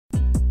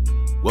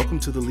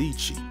Welcome to The Lead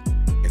Sheet,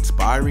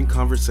 inspiring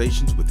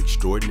conversations with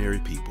extraordinary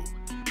people.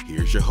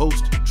 Here's your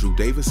host, Drew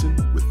Davison,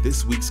 with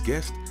this week's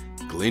guest,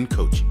 Glenn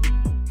Kotche.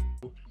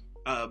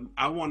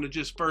 I want to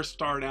just first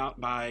start out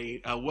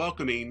by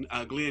welcoming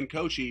Glenn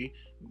Kotche,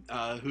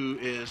 who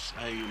is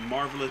a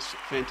marvelous,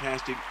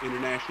 fantastic,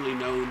 internationally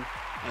known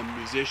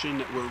musician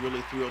that we're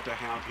really thrilled to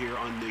have here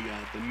on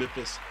the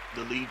Memphis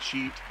The Lead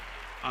Sheet.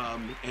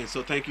 And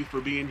so thank you for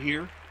being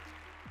here.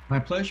 My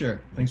pleasure.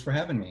 Thanks for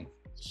having me.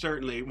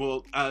 Certainly.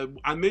 Well,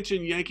 I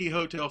mentioned Yankee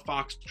Hotel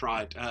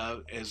Foxtrot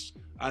as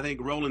I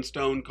think Rolling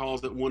Stone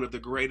calls it one of the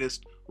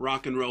greatest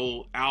rock and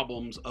roll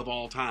albums of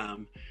all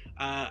time.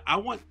 I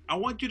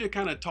want you to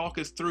kind of talk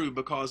us through,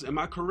 because am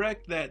I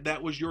correct that that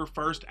was your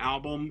first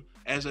album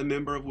as a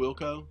member of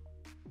Wilco?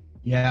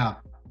 Yeah.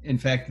 In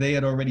fact, they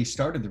had already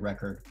started the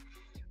record.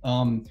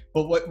 But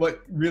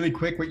what really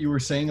quick, what you were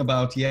saying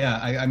about,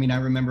 I mean, I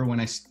remember when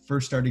I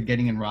first started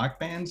getting in rock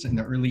bands in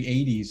the early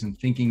 80s and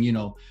thinking,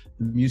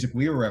 the music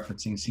we were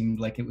referencing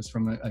seemed like it was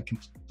from a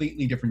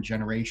completely different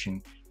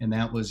generation. And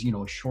that was,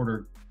 a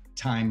shorter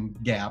time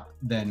gap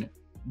than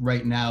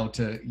right now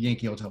to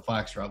Yankee Hotel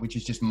Foxtrot, which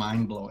is just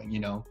mind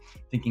blowing,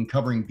 thinking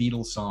covering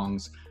Beatles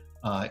songs,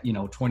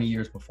 20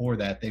 years before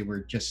that, they were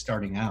just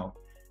starting out.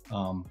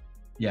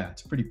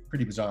 It's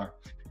pretty bizarre.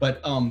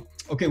 But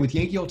okay, with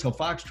Yankee Hotel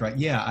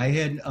Foxtrot, I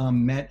had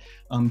met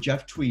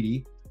Jeff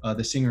Tweedy,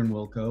 the singer in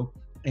Wilco,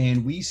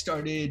 and we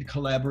started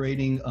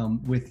collaborating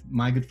with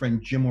my good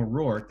friend Jim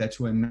O'Rourke. That's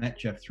who I met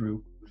Jeff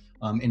through,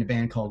 in a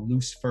band called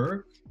Loose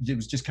Fur. It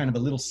was just kind of a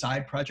little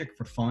side project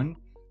for fun.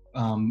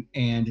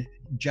 And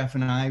Jeff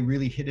and I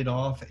really hit it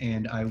off,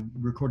 and I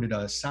recorded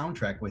a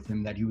soundtrack with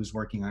him that he was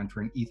working on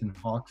for an Ethan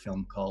Hawke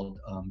film called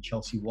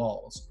Chelsea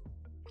Walls.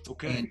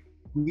 Okay. And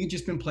we'd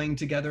just been playing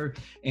together,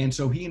 and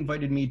so he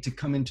invited me to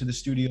come into the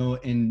studio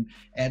and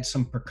add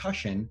some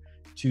percussion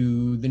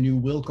to the new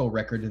Wilco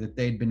record that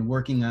they'd been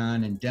working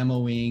on and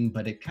demoing,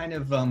 but it kind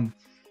of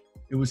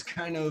it was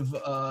kind of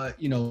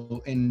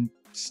and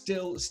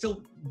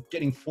still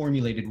getting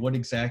formulated what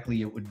exactly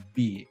it would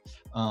be.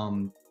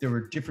 There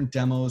were different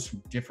demos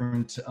from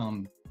different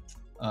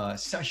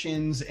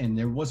sessions, and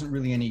there wasn't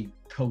really any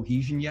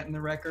cohesion yet in the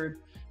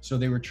record, so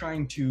they were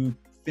trying to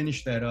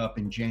finish that up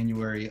in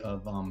January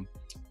of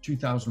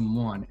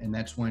 2001, and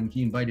that's when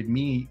he invited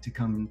me to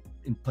come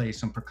and play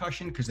some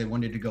percussion, because they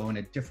wanted to go in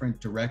a different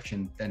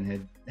direction than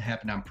had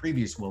happened on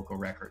previous Wilco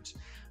records.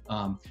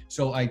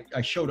 So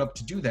I showed up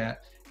to do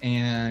that,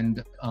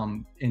 and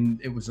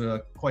it was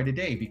quite a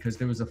day, because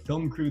there was a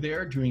film crew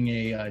there doing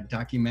a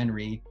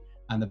documentary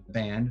on the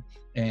band,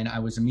 and I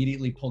was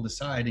immediately pulled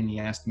aside, and he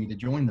asked me to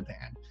join the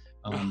band.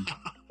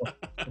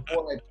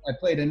 Before I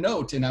played a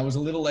note, and I was a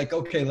little like,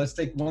 okay, let's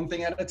take one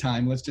thing at a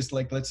time. Let's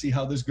see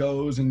how this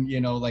goes. And,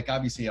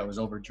 obviously I was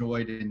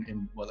overjoyed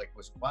and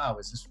wow,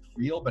 is this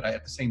real? But I,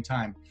 at the same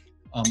time,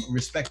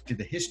 respected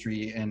the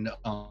history and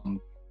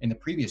the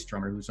previous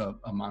drummer, who's a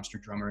monster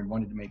drummer, and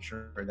wanted to make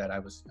sure that I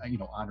was,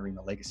 honoring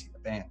the legacy of the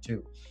band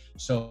too.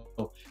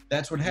 So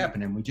that's what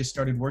happened. And we just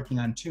started working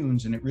on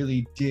tunes, and it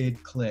really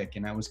did click.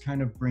 And I was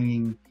kind of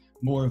bringing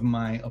more of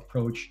my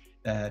approach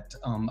that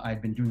I'd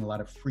been doing a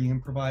lot of free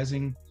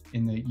improvising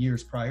in the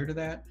years prior to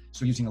that.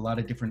 So using a lot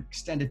of different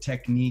extended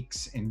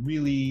techniques and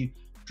really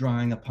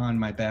drawing upon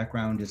my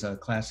background as a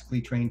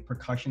classically trained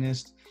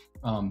percussionist,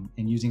 and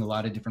using a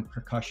lot of different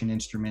percussion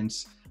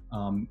instruments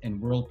and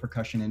world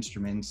percussion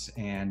instruments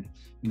and,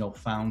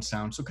 found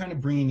sound. So kind of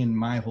bringing in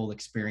my whole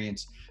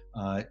experience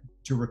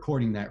to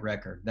recording that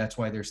record. That's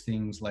why there's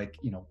things like,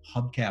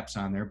 hubcaps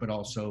on there, but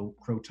also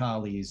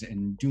crotales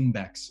and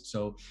doumbeks.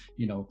 So,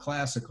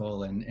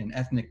 classical and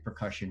ethnic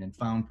percussion and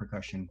found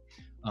percussion,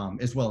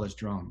 as well as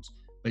drums.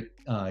 But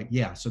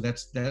so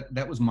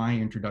that was my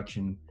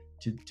introduction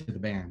to the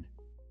band.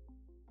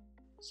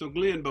 So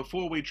Glenn,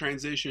 before we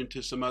transition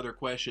to some other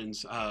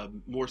questions,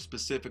 more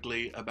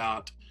specifically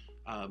about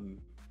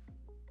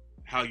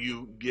how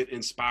you get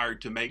inspired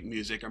to make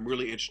music, I'm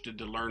really interested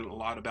to learn a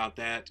lot about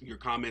that. Your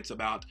comments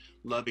about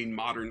loving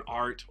modern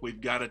art, we've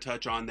got to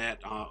touch on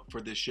that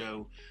for this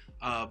show.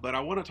 But I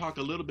want to talk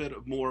a little bit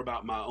more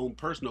about my own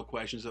personal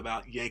questions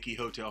about Yankee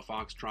Hotel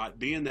Foxtrot,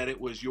 being that it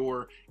was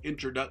your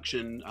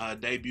introduction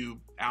debut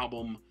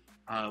album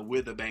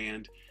with the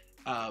band.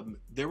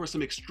 There were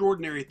some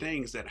extraordinary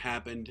things that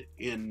happened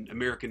in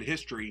American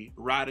history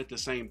right at the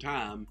same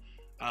time.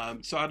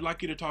 So I'd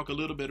like you to talk a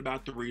little bit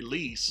about the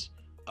release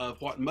of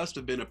what must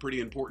have been a pretty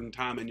important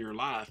time in your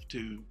life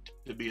to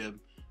be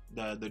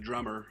the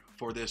drummer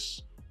for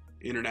this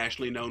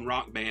internationally known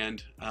rock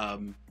band,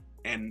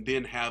 and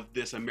then have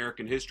this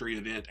American history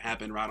event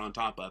happen right on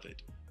top of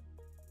it.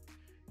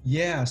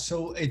 Yeah,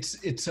 so it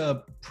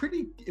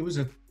was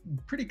a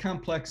pretty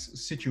complex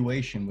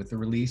situation with the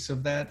release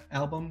of that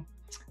album.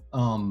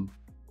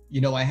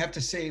 I have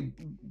to say,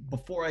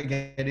 before I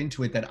get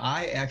into it, that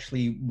I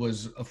actually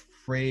was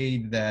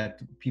afraid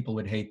that people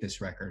would hate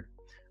this record.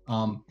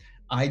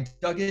 I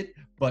dug it,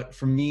 but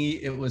for me,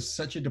 it was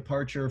such a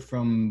departure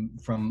from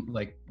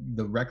like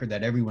the record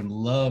that everyone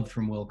loved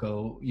from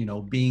Wilco,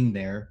 being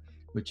there.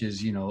 which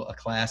is, you know, a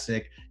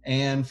classic,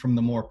 and from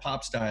the more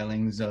pop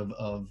stylings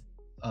of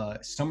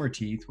Summer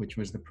Teeth, which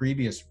was the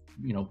previous,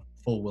 you know,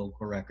 full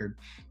Wilco record.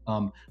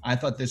 I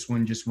thought this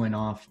one just went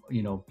off,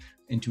 you know,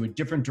 into a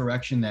different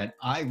direction that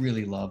I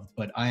really loved,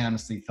 but I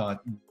honestly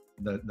thought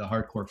the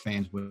hardcore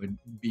fans would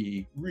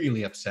be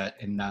really upset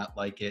and not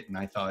like it. And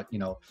I thought, you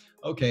know,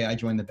 okay, I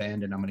joined the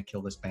band and I'm going to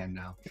kill this band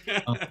now.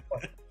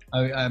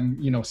 I'm,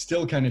 you know,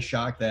 still kind of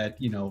shocked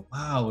that, you know,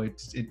 wow,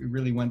 it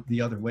really went the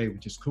other way,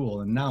 which is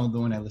cool. And now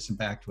when I listen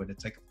back to it,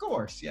 it's like, of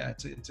course, yeah,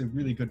 it's a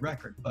really good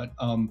record. But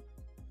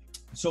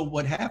so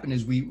what happened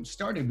is we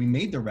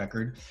made the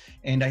record,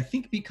 and I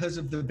think because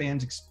of the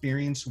band's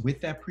experience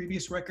with that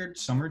previous record,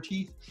 Summer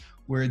Teeth,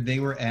 where they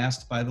were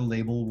asked by the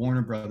label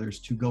Warner Brothers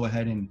to go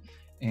ahead and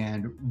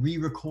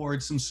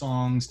re-record some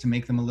songs to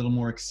make them a little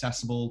more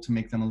accessible, to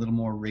make them a little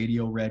more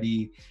radio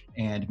ready,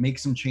 and make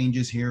some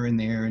changes here and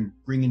there and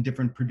bring in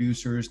different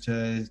producers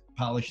to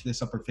polish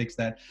this up or fix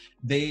that.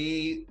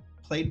 They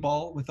played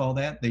ball with all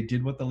that. They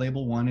did what the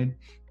label wanted,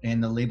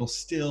 and the label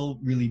still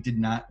really did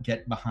not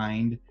get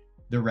behind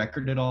the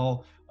record at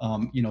all.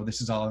 You know,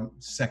 this is all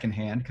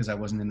secondhand because I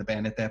wasn't in the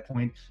band at that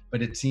point,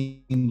 but it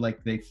seemed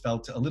like they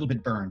felt a little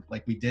bit burned.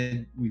 Like we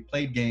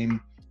played game,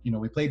 you know,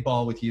 we played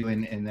ball with you,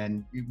 and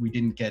then we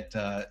didn't get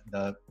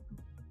the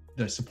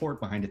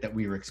support behind it that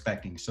we were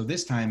expecting. So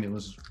this time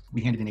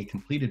we handed in a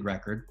completed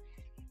record,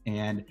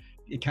 and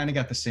it kind of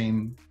got the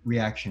same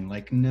reaction.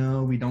 Like,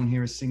 no, we don't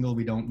hear a single.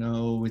 We don't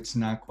know. It's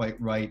not quite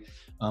right.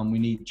 We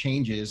need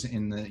changes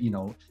in the, you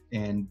know,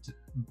 and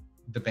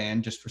the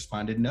band just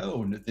responded,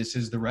 no, this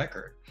is the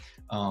record.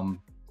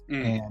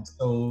 And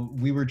so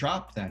we were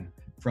dropped then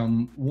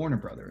from Warner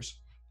Brothers.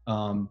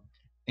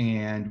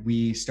 And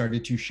we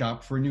started to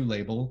shop for a new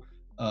label,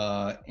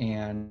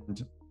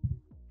 and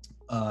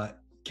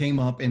came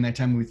up in that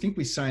time. We think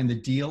we signed the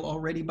deal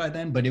already by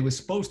then, but it was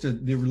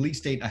the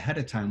release date ahead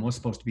of time was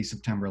supposed to be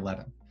September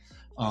 11th.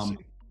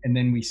 And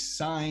then we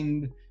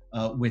signed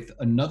with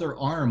another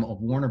arm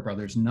of Warner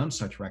Brothers, None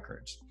Such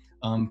Records.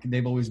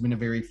 They've always been a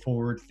very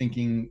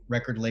forward-thinking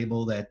record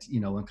label that,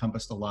 you know,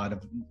 encompassed a lot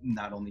of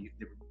not only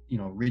the, you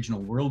know,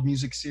 original world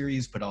music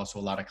series, but also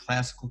a lot of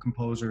classical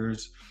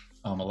composers,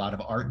 a lot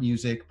of art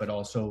music, but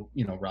also,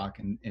 you know, rock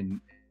and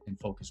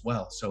folk as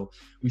well. So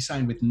we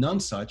signed with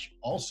None Such,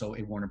 also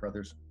a Warner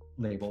Brothers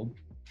label,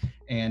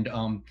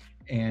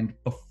 and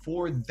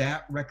before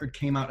that record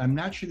came out, I'm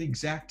not sure the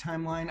exact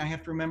timeline, I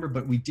have to remember,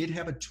 but we did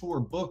have a tour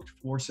booked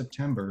for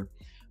September.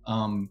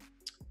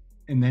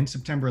 And then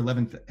September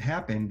 11th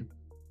happened.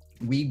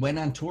 We went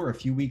on tour a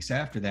few weeks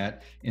after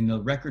that, and the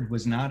record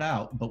was not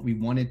out, but we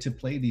wanted to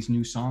play these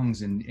new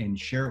songs and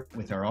share it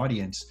with our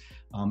audience.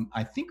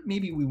 I think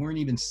maybe we weren't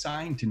even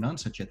signed to None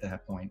Such at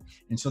that point.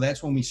 And so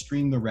that's when we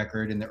streamed the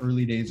record in the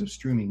early days of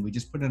streaming. We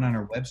just put it on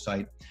our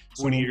website.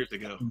 20 years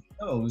ago.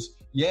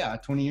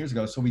 20 years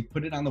ago. So we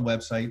put it on the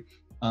website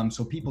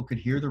so people could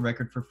hear the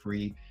record for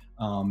free.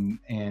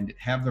 And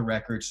have the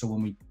record. So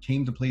when we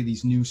came to play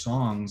these new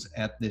songs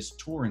at this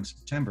tour in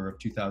September of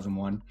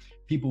 2001,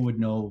 people would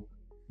know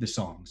the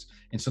songs.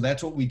 And so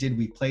that's what we did.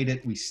 We played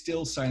it. We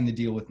still signed the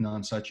deal with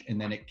None Such, and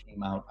then it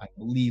came out, I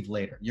believe,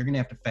 later. You're going to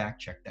have to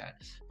fact check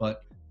that.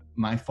 But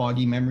my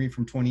foggy memory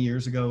from 20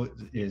 years ago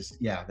is,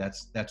 yeah,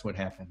 that's what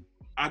happened.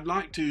 I'd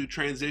like to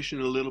transition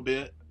a little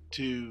bit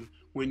to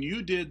when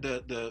you did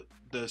the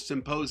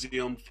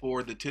symposium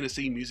for the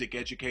Tennessee music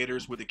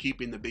educators with the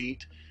Keeping the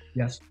Beat.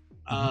 Yes.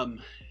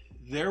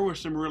 There were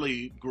some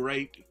really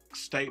great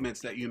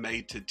statements that you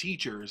made to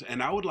teachers,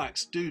 and I would like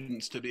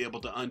students to be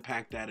able to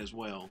unpack that as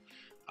well.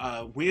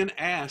 When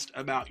asked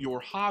about your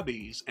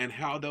hobbies and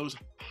how those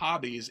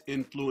hobbies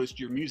influenced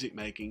your music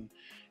making,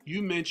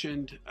 you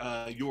mentioned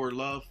your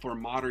love for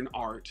modern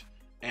art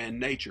and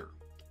nature.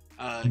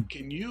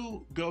 Can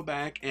you go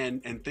back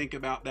and think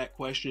about that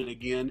question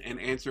again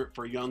and answer it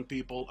for young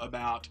people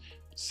about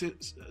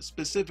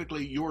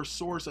specifically your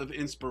source of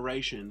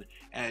inspiration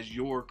as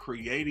you're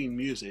creating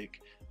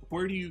music?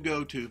 Where do you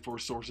go to for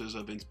sources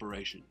of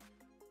inspiration?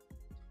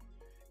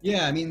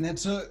 Yeah, I mean,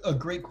 that's a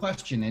great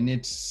question. And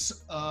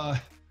it's,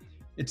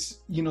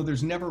 you know,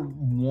 there's never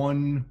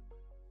one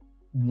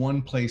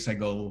place I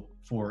go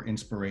for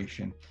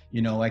inspiration.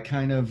 You know, I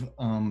kind of,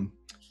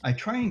 I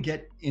try and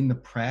get in the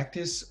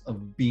practice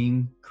of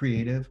being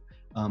creative.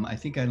 I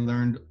think I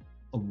learned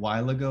a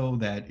while ago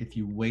that if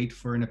you wait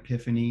for an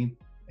epiphany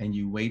and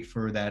you wait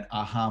for that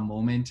aha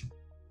moment,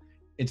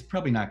 it's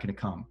probably not going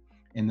to come.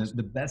 And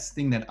the best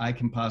thing that I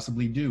can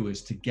possibly do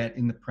is to get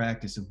in the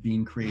practice of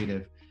being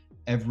creative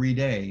every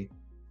day.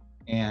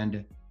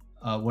 And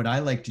what I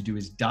like to do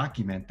is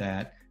document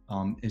that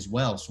as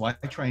well. So I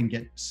try and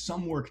get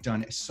some work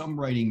done, some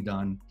writing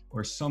done,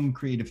 or some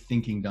creative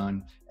thinking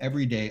done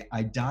every day.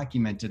 I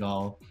document it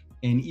all.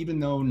 And even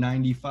though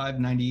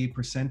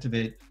 98% of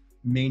it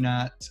may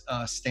not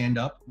stand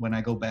up when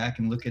I go back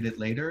and look at it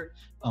later,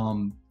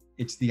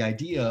 it's the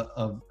idea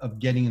of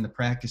getting in the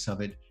practice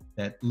of it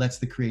that lets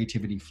the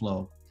creativity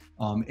flow.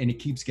 And it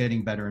keeps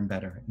getting better and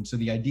better. And so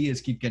the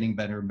ideas keep getting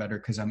better and better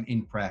because I'm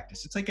in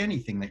practice. It's like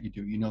anything that you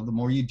do, you know, the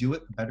more you do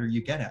it, the better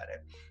you get at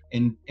it.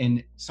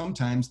 And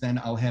sometimes then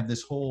I'll have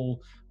this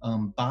whole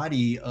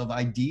body of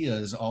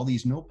ideas, all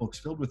these notebooks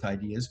filled with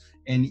ideas.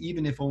 And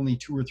even if only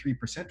 2 or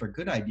 3% are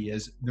good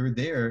ideas, they're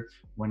there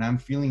when I'm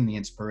feeling the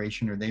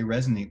inspiration or they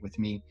resonate with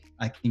me.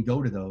 I can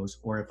go to those.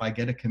 Or if I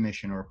get a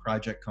commission or a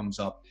project comes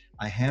up,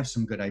 I have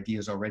some good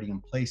ideas already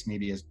in place,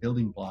 maybe as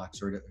building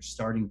blocks or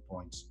starting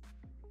points.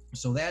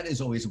 So that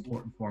is always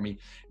important for me.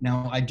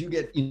 Now, I do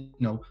get,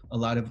 a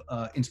lot of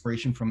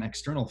inspiration from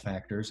external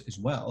factors as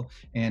well.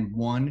 And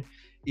one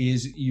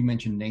is, you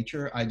mentioned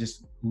nature. I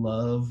just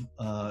love,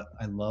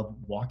 I love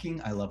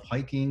walking. I love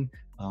hiking.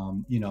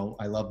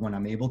 I love when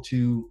I'm able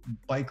to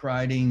bike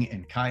riding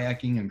and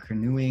kayaking and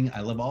canoeing. I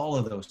love all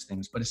of those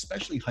things, but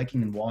especially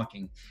hiking and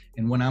walking.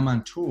 And when I'm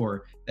on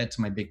tour, that's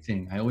my big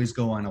thing. I always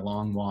go on a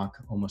long walk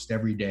almost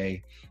every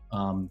day.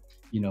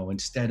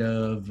 Instead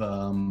of,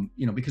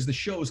 because the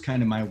show is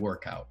kind of my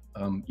workout,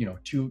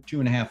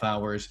 2.5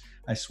 hours,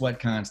 I sweat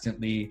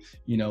constantly,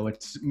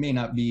 it may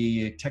not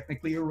be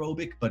technically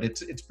aerobic, but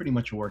it's pretty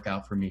much a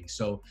workout for me.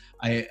 So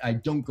I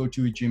don't go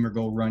to a gym or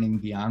go running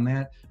beyond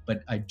that,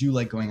 but I do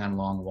like going on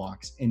long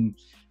walks. And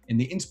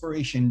the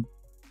inspiration,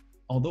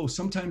 although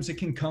sometimes it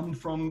can come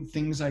from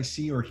things I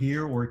see or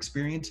hear or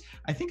experience,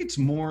 I think it's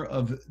more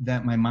of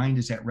that my mind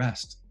is at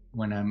rest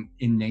when I'm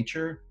in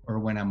nature or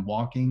when I'm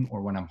walking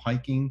or when I'm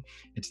hiking.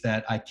 It's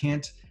that I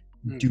can't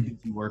do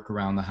busy work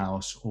around the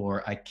house,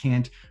 or I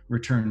can't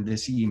return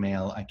this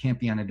email. I can't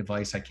be on a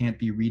device. I can't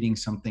be reading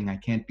something. I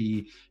can't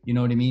be, you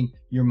know what I mean?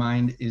 Your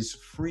mind is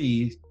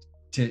free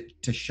to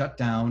shut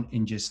down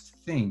and just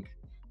think.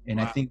 And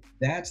wow. I think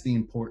that's the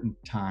important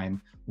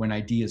time when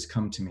ideas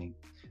come to me.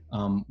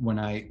 When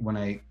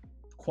I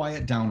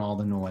quiet down all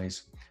the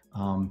noise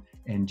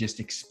and just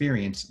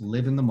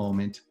live in the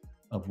moment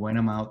of when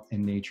I'm out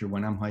in nature,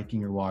 when I'm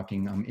hiking or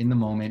walking, I'm in the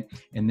moment,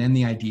 and then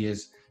the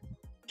ideas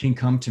can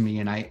come to me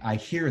and I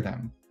hear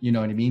them, you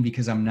know what I mean?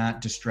 Because I'm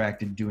not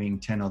distracted doing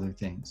 10 other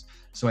things.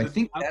 So I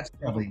think that's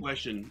probably a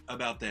question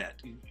about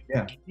that.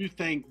 Yeah. Do you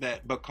think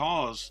that,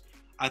 because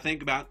I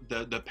think about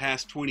the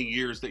past 20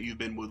 years that you've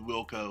been with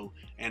Wilco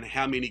and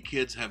how many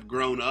kids have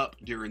grown up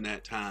during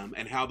that time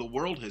and how the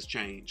world has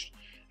changed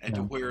and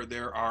to where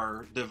there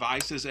are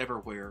devices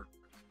everywhere.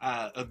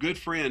 A good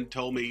friend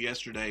told me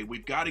yesterday,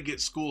 we've got to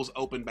get schools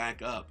open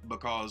back up,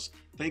 because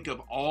think of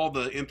all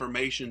the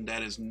information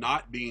that is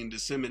not being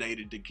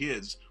disseminated to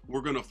kids.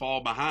 We're going to fall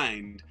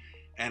behind.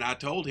 And I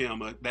told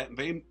him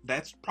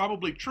that's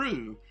probably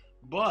true.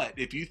 But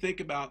if you think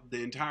about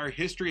the entire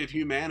history of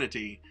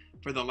humanity,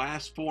 for the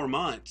last 4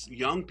 months,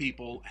 young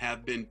people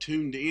have been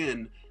tuned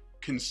in,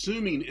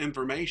 consuming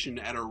information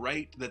at a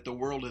rate that the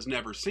world has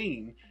never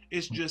seen.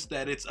 It's just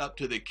that it's up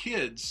to the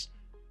kids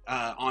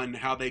on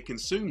how they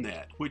consume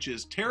that, which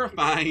is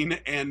terrifying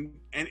and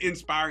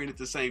inspiring at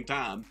the same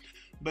time.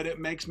 But it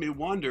makes me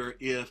wonder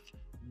if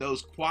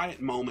those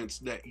quiet moments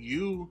that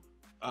you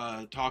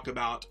talk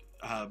about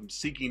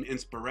seeking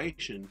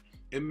inspiration,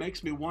 it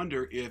makes me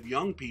wonder if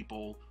young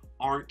people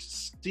aren't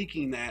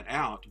seeking that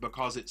out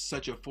because it's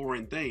such a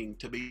foreign thing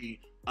to be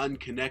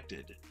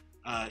unconnected.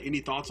 Any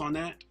thoughts on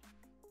that?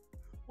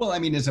 Well, I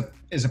mean, as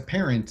a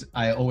parent,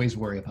 I always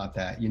worry about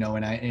that,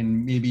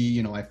 and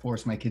maybe, I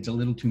force my kids a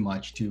little too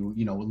much to,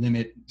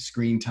 limit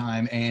screen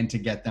time and to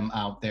get them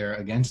out there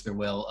against their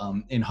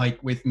will, and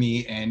hike with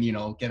me and,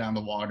 get on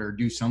the water,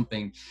 do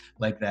something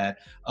like that.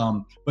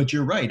 But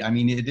you're right. I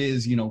mean, it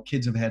is,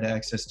 kids have had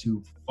access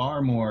to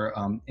far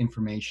more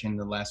information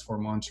the last 4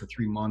 months or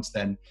 3 months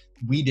than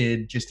we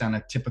did just on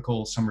a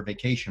typical summer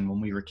vacation when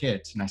we were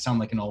kids. And I sound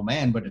like an old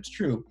man, but it's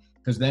true.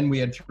 Because then we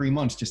had 3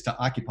 months just to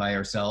occupy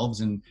ourselves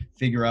and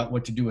figure out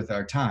what to do with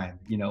our time,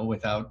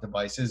 without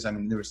devices. I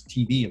mean, there was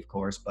TV, of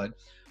course, but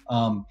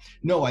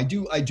no, I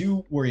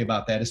do worry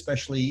about that,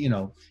 especially,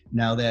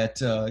 now that,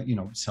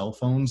 cell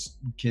phones,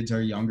 kids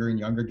are younger and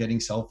younger getting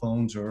cell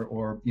phones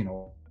or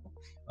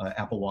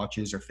Apple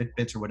Watches or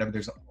Fitbits or whatever.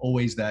 There's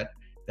always that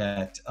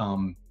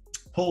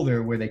pull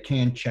there where they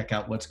can check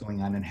out what's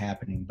going on and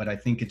happening. But I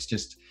think it's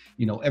just,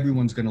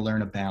 everyone's going to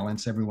learn a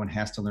balance. Everyone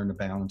has to learn to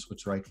balance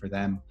what's right for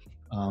them.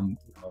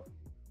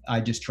 I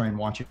just try and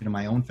watch it in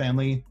my own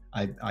family.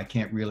 I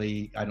can't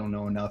really, I don't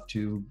know enough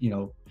to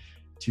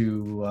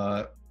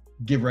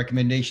give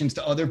recommendations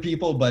to other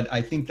people, but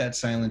I think that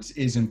silence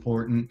is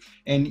important.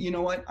 And you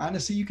know what,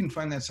 honestly, you can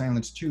find that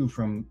silence too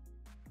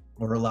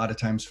or a lot of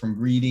times from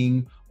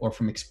reading or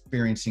from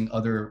experiencing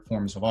other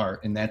forms of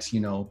art. And that's,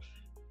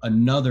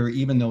 another,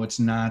 even though it's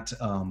not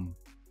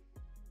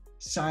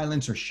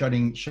silence or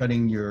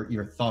shutting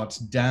your thoughts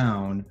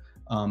down,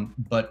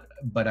 but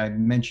I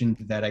mentioned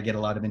that I get a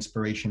lot of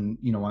inspiration,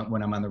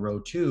 when I'm on the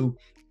road too.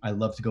 I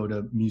love to go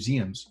to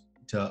museums,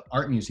 to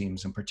art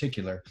museums in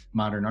particular,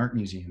 modern art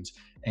museums.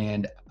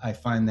 And I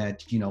find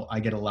that,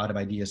 I get a lot of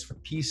ideas for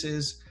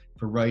pieces,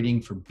 for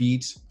writing, for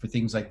beats, for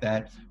things like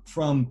that,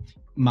 from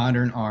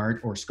modern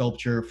art or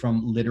sculpture,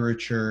 from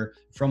literature,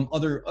 from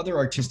other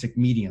artistic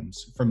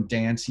mediums, from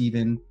dance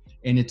even.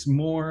 And it's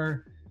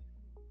more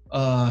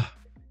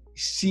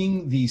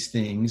seeing these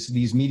things,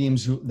 these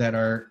mediums that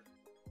are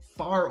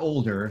far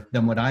older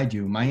than what I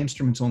do. My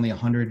instrument's only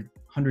 100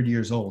 100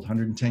 years old,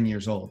 110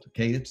 years old.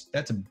 Okay,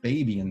 that's a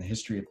baby in the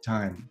history of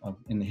time,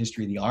 in the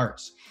history of the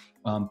arts.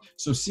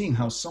 So seeing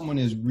how someone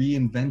is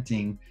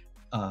reinventing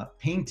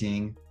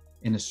painting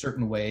in a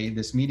certain way,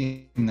 this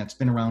medium that's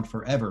been around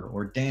forever,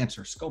 or dance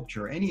or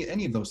sculpture,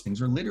 any of those things,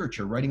 or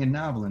literature, writing a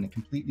novel in a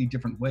completely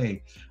different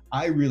way,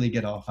 I really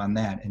get off on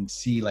that and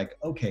see like,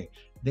 okay,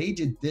 they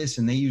did this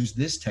and they used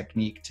this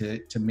technique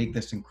to make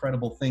this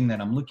incredible thing that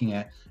I'm looking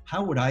at.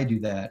 How would I do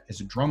that as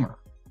a drummer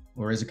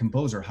or as a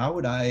composer? How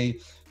would I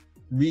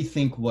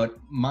rethink what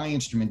my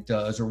instrument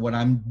does, or what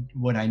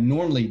I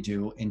normally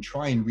do, and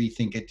try and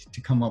rethink it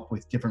to come up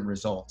with different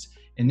results?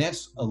 And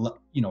that's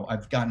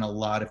I've gotten a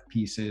lot of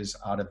pieces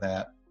out of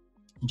that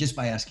just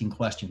by asking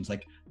questions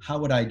like, how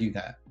would I do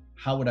that?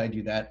 How would I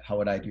do that? How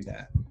would I do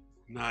that?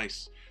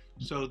 Nice.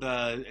 So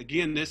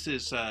again, this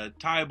is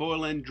Ty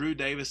Boyland, Drew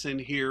Davison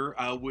here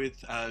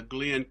with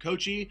Glenn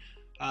Kotche,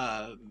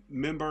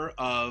 member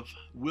of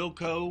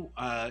Wilco.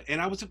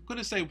 And I was going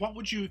to say, how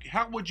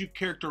would you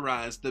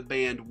characterize the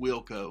band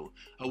Wilco?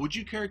 Would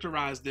you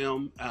characterize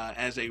them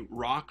as a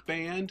rock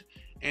band?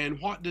 And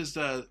what does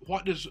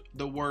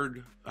the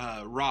word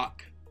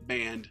rock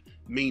band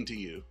mean to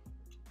you?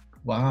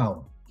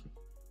 Wow.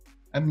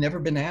 I've never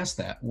been asked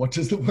that. What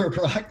does the word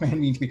rock band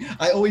mean to me?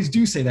 I always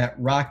do say that,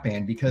 rock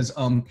band, because,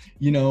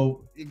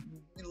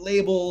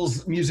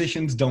 labels,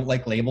 musicians don't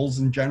like labels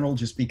in general,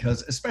 just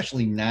because,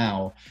 especially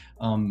now,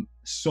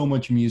 so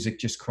much music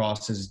just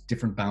crosses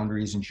different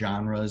boundaries and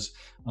genres.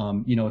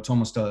 It's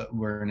almost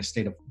we're in a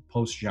state of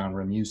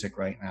post-genre music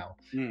right now.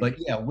 But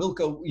yeah,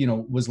 Wilco,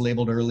 was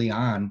labeled early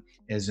on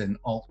as an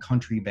alt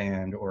country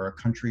band or a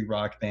country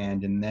rock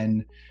band, and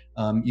then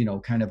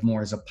kind of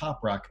more as a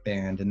pop rock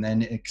band, and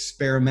then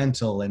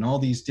experimental, and all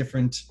these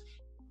different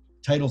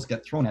titles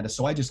get thrown at us.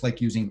 So I just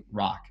like using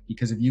rock,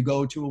 because if you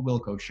go to a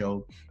Wilco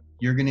show,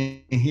 you're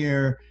going to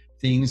hear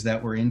things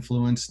that were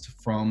influenced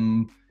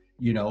from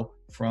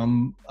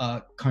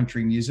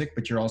country music,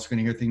 but you're also going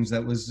to hear things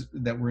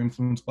that were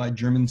influenced by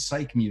German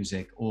psych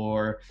music,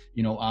 or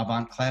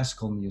avant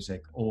classical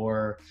music,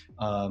 or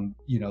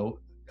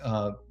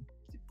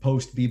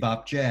post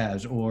bebop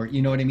jazz, or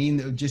what I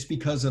mean. Just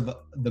because of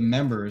the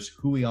members,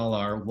 who we all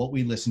are, what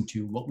we listen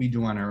to, what we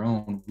do on our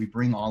own, we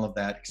bring all of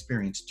that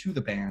experience to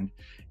the band,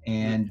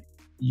 and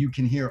you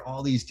can hear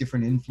all these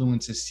different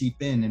influences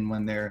seep in, and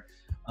when they're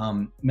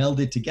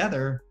melded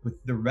together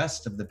with the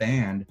rest of the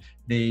band,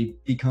 they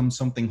become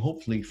something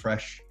hopefully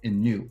fresh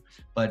and new.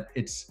 But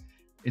it's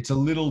a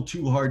little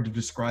too hard to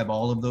describe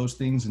all of those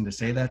things and to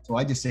say that, so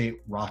I just say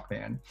rock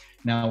band.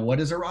 Now,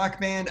 what is a rock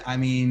band? I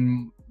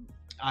mean,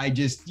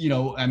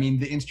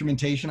 the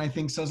instrumentation, I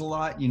think, says a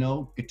lot.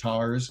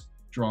 Guitars,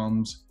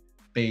 drums,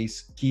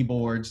 bass,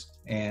 keyboards,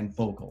 and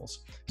vocals.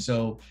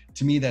 So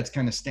to me, that's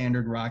kind of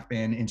standard rock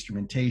band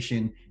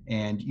instrumentation.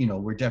 And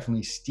we're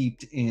definitely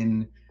steeped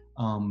in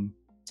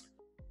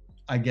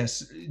I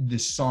guess the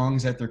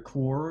songs at their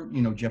core.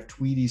 Jeff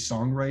Tweedy's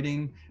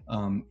songwriting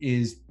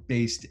is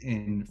based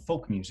in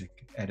folk music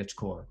at its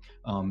core.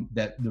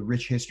 That the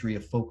rich history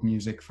of folk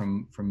music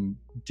from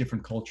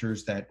different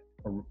cultures that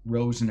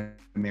arose in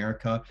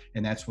America,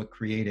 and that's what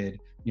created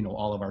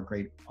all of our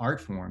great art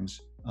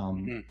forms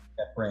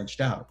that branched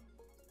out.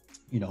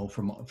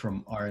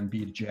 From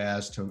R&B to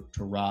jazz to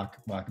rock,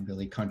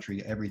 rockabilly,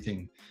 country,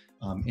 everything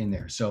in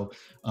there. So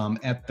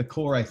at the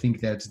core, I think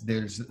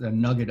there's a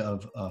nugget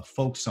of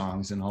folk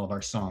songs in all of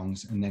our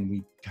songs, and then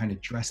we kind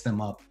of dress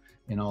them up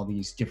in all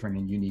these different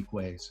and unique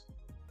ways.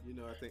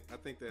 I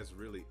think that's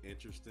really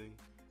interesting,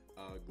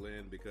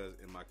 Glenn, because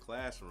in my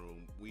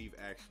classroom, we've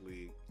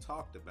actually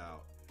talked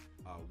about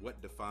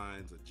what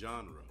defines a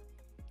genre.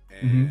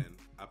 And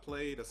I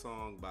played a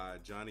song by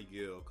Johnny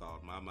Gill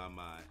called My,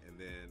 and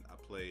then I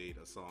played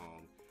a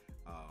song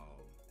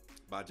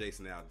by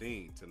Jason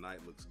Aldean,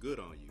 Tonight Looks Good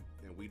on You.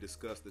 And we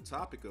discussed the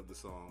topic of the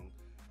song,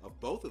 of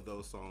both of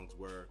those songs,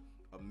 were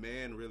a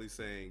man really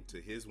saying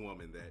to his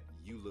woman that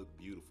you look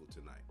beautiful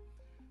tonight.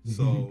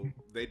 So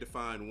they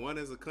define one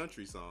as a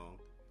country song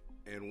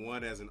and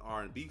one as an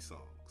R&B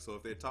song. So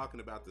if they're talking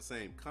about the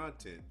same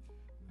content,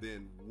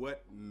 then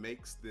what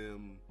makes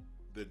them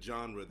the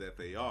genre that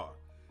they are?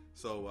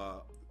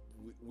 So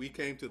we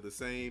came to the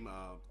same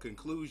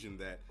conclusion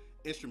that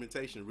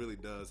instrumentation really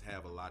does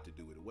have a lot to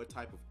do with it. What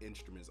type of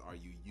instruments are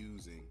you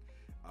using?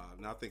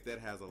 And I think that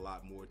has a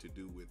lot more to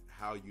do with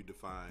how you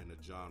define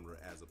a genre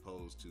as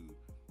opposed to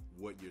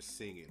what you're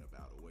singing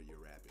about or what you're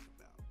rapping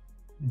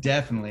about.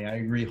 Definitely, I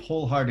agree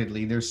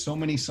wholeheartedly. There's so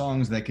many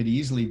songs that could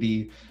easily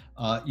be,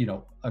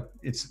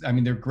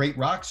 they're great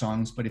rock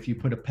songs, but if you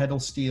put a pedal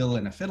steel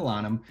and a fiddle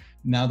on them,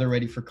 now they're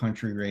ready for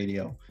country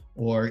radio.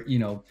 Or,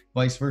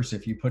 vice versa.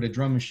 If you put a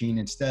drum machine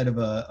instead of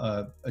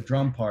a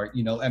drum part,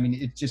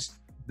 it's just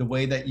the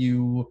way that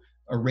you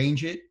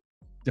arrange it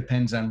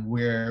depends on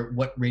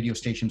what radio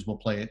stations will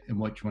play it and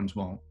which ones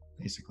won't,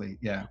 basically.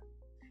 Yeah.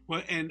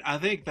 Well, and I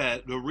think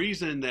that the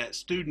reason that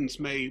students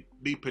may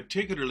be,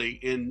 particularly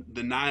in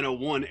the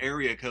 901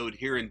 area code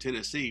here in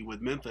Tennessee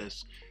with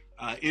Memphis,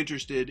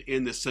 interested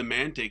in the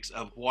semantics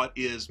of what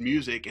is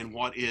music and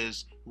what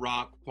is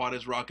rock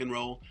and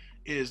roll,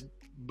 is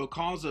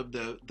because of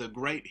the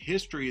great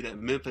history that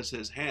Memphis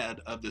has had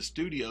of the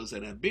studios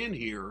that have been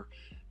here,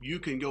 you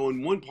can go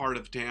in one part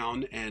of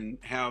town and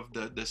have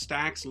the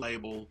Stax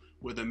label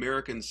with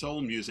American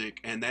soul music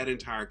and that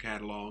entire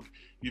catalog.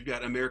 You've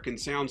got American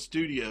Sound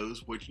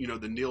Studios, which, you know,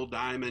 the Neil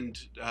Diamond,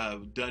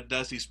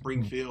 Dusty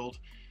Springfield,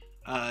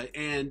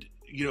 and,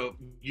 you know,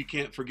 you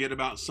can't forget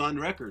about Sun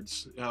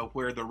Records,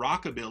 where the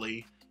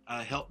rockabilly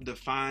helped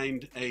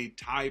define a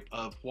type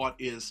of what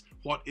is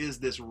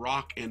this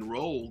rock and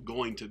roll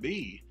going to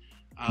be.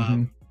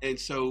 And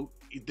so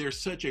there's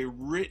such a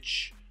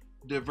rich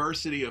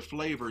diversity of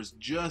flavors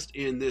just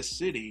in this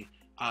city,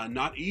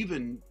 not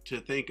even to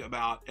think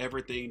about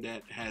everything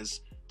that has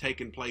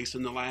taken place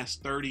in the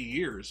last 30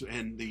 years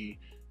and the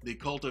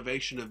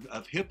cultivation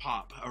of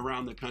hip-hop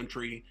around the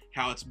country,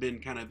 how it's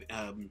been kind of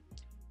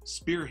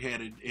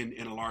spearheaded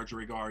in a large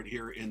regard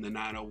here in the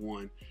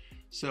 901.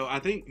 So I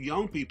think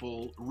young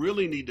people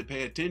really need to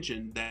pay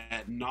attention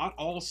that not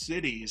all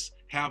cities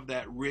have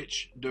that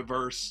rich,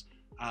 diverse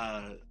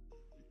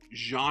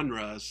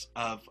genres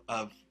of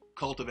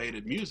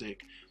cultivated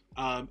music.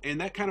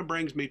 And that kind of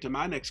brings me to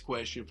my next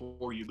question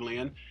for you,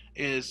 Glenn,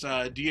 is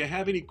do you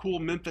have any cool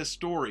Memphis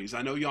stories?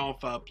 I know y'all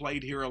have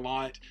played here a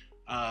lot.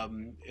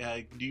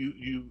 Do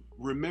you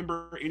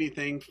remember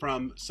anything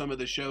from some of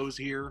the shows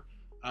here?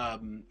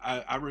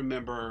 I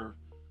remember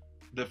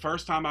the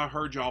first time I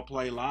heard y'all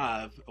play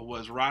live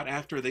was right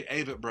after the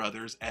Avett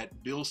Brothers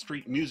at Beale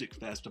Street Music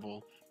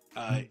Festival.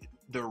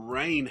 The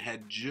rain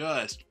had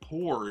just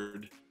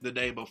poured the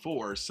day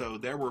before, so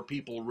there were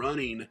people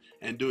running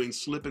and doing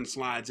slip and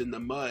slides in the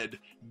mud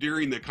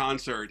during the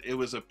concert. It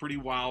was a pretty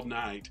wild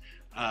night.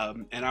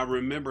 And I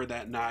remember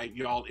that night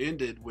y'all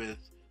ended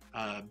with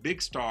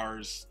Big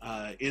Stars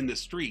in the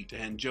Street,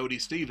 and Jody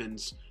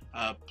Stevens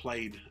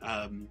played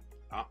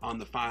on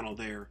the final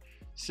there.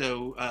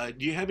 So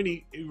do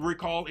you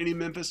recall any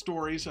Memphis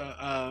stories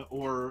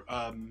or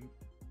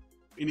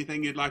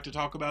anything you'd like to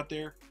talk about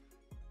there?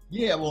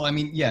 Yeah, well, I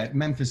mean, yeah,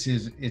 Memphis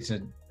it's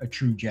a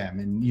true gem,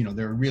 and you know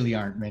there really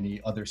aren't many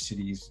other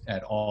cities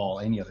at all,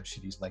 any other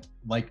cities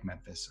like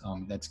Memphis,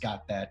 that's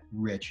got that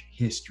rich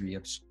history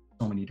of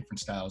so many different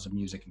styles of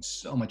music, and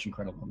so much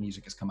incredible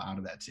music has come out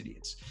of that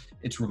city.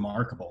 It's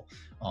remarkable.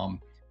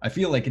 I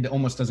feel like it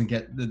almost doesn't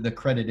get the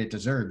credit it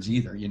deserves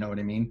either. You know what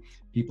I mean?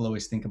 People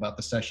always think about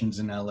the sessions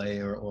in LA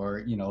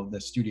or you know,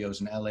 the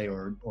studios in LA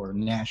or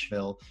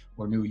Nashville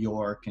or New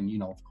York and, you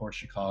know, of course,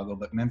 Chicago.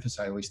 But Memphis,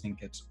 I always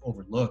think it's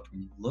overlooked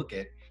when you look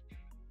at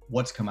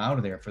what's come out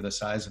of there for the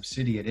size of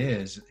city it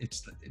is.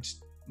 It's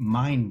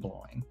mind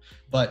blowing.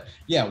 But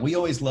yeah, we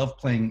always love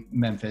playing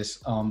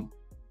Memphis.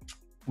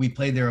 We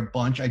played there a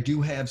bunch. I do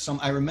have some.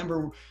 I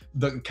remember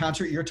the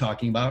concert you're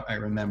talking about. I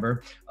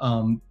remember.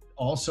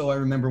 Also, I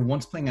remember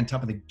once playing on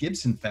top of the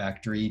Gibson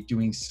factory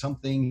doing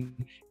something,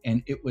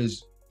 and it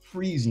was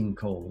freezing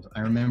cold. I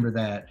remember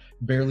that,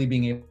 barely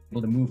being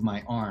able to move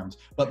my arms.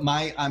 But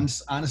I'm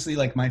honestly,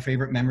 like, my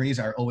favorite memories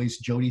are always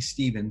Jody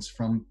Stevens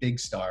from Big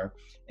Star.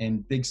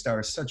 And Big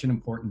Star is such an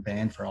important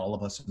band for all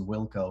of us in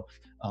Wilco.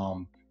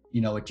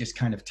 You know, it just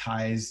kind of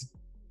ties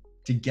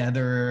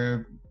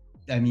together.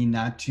 I mean,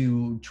 not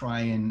to try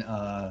and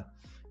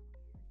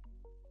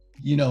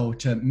you know,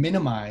 to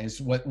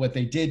minimize what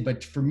they did,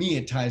 but for me,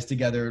 it ties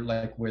together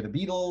like where the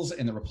Beatles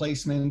and the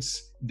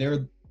Replacements,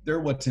 they're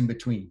what's in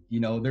between. You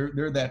know,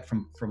 they're that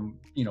from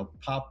you know,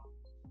 pop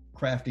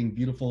crafting,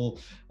 beautiful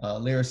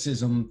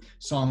lyricism,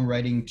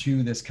 songwriting,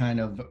 to this kind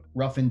of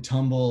rough and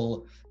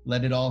tumble,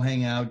 let it all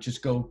hang out,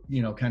 just go,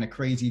 you know, kind of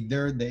crazy.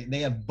 They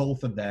have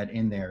both of that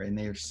in there, and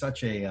they're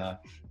such a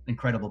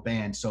incredible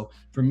band. So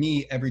for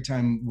me, every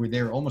time we're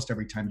there, almost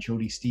every time,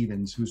 Jody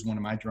Stevens, who's one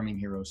of my drumming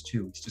heroes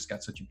too, he's just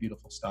got such a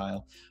beautiful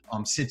style,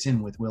 sits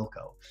in with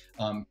Wilco.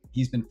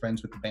 He's been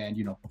friends with the band,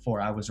 you know,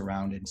 before I was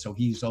around, and so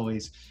he's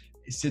always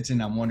sits in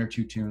on one or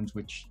two tunes,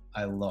 which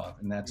I love,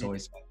 and that's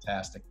always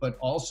fantastic. But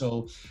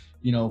also,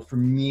 you know, for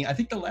me, I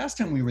think the last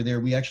time we were there,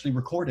 we actually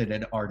recorded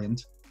at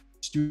Ardent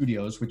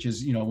Studios, which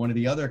is, you know, one of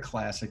the other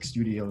classic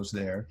studios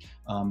there.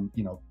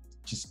 You know,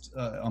 just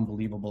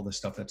unbelievable, the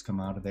stuff that's come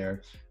out of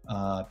there.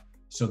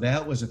 So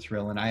that was a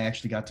thrill, and I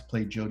actually got to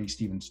play Jody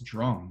Stevens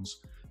drums.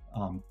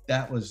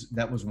 That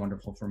was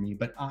wonderful for me.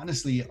 But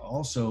honestly,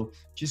 also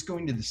just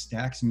going to the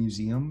Stax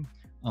Museum,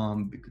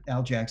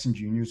 Al Jackson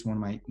Jr. is one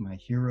of my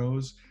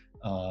heroes.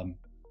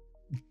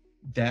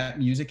 That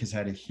music has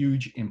had a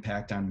huge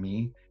impact on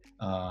me.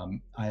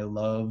 I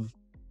love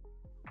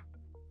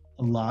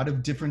a lot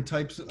of different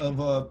types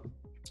of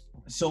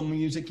soul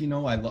music. You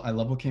know, I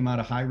love what came out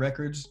of High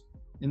Records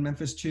in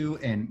Memphis too,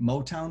 and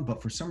Motown, but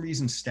for some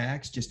reason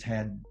Stax just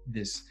had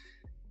this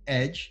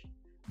edge,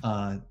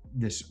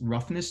 this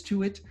roughness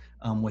to it,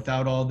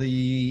 without all the,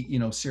 you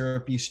know,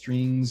 syrupy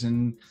strings,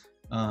 and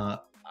I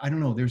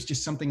don't know, there's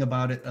just something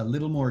about it, a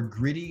little more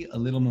gritty, a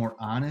little more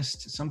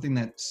honest, something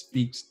that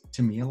speaks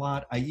to me a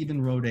lot. I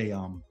even wrote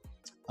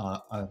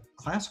a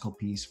classical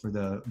piece for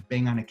the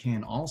Bang on a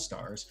Can All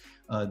Stars,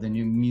 the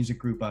new music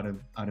group out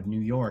of New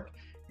York.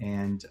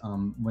 And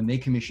when they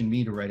commissioned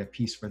me to write a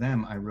piece for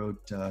them, I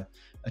wrote a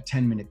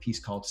 10-minute piece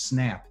called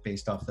Snap,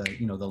 based off the,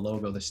 the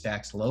logo, the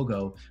Stax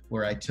logo,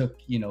 where I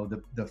took,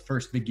 the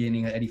first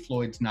beginning of Eddie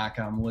Floyd's Knock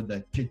on Wood,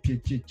 the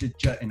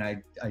ch-ch-ch-ch-ch, and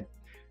I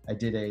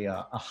did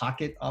a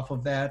hocket off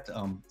of that,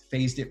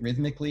 phased it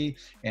rhythmically.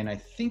 And I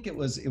think it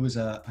was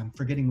I'm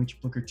forgetting which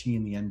Booker T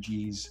and the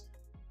MG's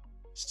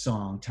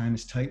song, Time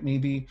is Tight,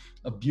 maybe,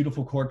 a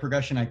beautiful chord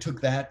progression. I took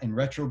that in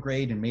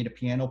retrograde and made a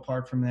piano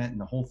part from that,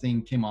 and the whole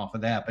thing came off of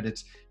that. But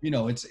it's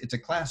it's a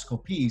classical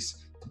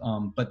piece,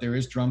 but there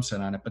is drum set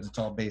on it, but it's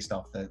all based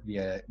off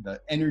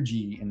the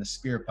energy and the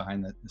spirit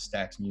behind the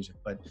Stax music.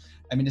 But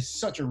I mean, it's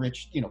such a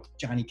rich,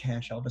 Johnny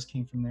Cash, Elvis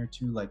came from there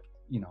too, like,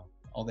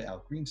 all the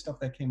Al Green stuff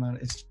that came out.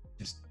 It's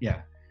just,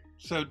 yeah.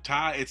 So,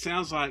 Ty, it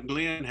sounds like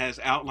Glenn has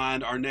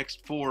outlined our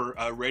next 4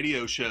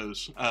 radio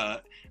shows.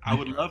 I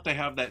would love to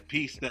have that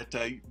piece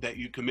that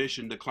you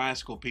commissioned, the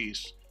classical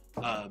piece,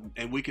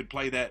 and we could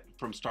play that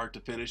from start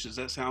to finish. Does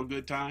that sound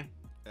good, Ty?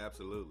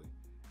 Absolutely.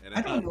 And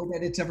I don't know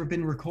that it's ever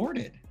been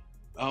recorded.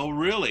 Oh,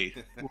 really?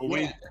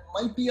 Well, yeah, there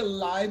might be a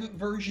live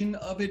version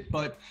of it,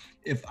 but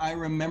if I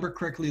remember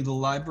correctly, the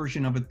live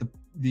version of it,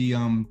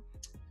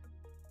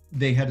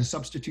 they had a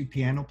substitute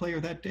piano player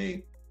that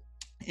day.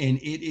 And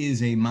it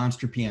is a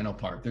monster piano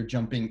part. They're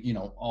jumping,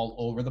 all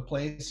over the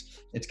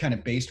place. It's kind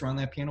of based around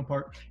that piano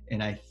part.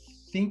 And I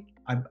think,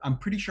 I'm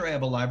pretty sure I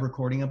have a live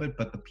recording of it,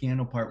 but the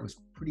piano part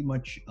was pretty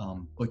much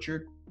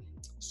butchered.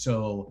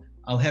 So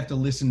I'll have to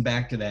listen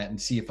back to that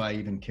and see if I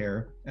even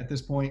care at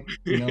this point,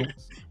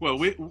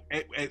 Well,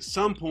 at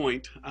some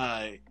point,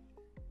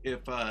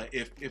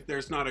 if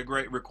there's not a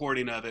great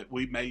recording of it,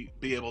 we may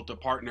be able to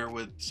partner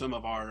with some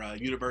of our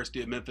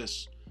University of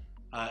Memphis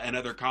and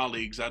other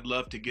colleagues. I'd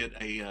love to get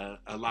a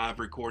live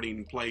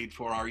recording played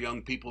for our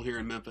young people here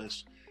in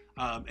Memphis.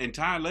 And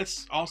Ty,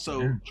 let's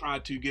also try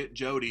to get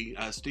Jody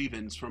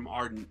Stevens from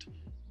Ardent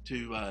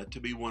to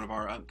be one of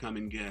our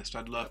upcoming guests.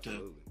 I'd love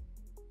to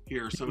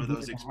hear some of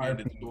those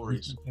expanded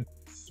stories.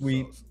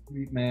 Sweet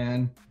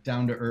man,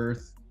 down to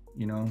earth,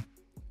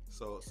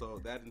 So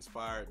that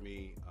inspired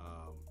me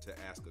to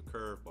ask a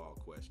curveball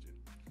question.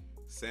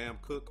 Sam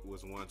Cooke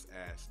was once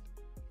asked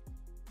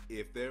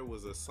if there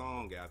was a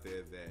song out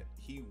there that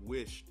he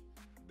wished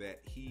that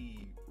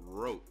he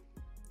wrote,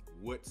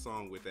 what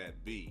song would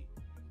that be?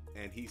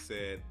 And he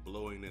said,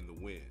 Blowing in the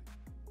Wind.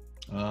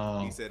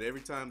 Oh. He said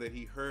every time that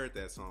he heard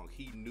that song,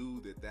 he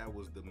knew that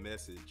was the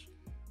message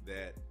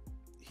that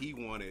he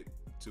wanted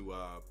to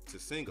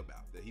sing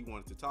about, that he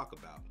wanted to talk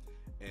about.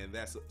 And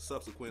that's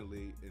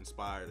subsequently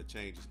inspired A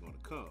Change Is Going to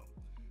Come.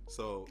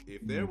 So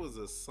if there was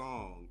a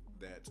song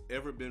that's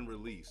ever been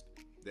released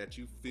that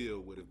you feel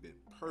would have been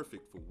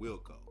perfect for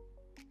Wilco,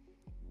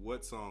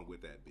 what song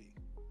would that be?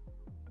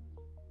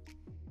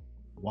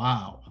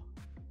 Wow.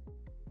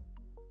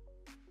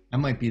 That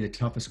might be the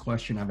toughest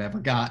question I've ever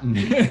gotten.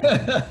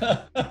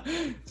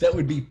 That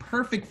would be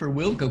perfect for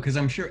Wilco, because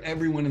I'm sure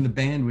everyone in the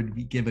band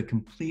would give a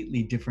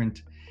completely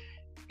different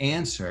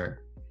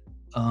answer.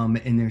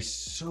 And there's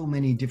so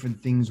many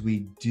different things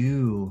we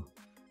do.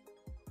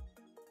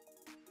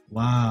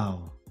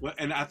 Wow. Well,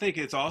 and I think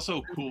it's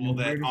also cool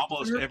that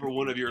almost every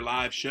one of your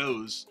live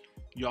shows,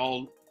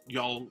 y'all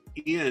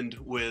end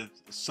with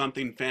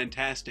something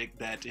fantastic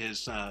that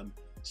is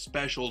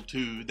special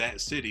to that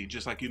city,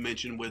 just like you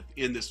mentioned with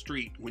In the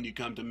Street when you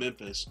come to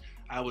Memphis.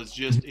 I was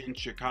just in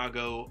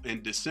Chicago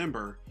in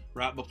December,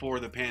 right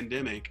before the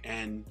pandemic,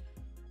 and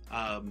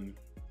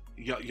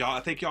y'all,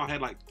 I think y'all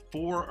had like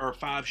 4 or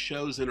 5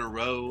 shows in a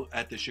row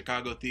at the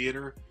Chicago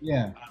Theater.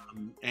 Yeah.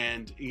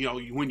 And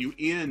when you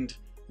end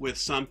with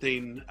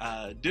something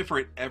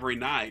different every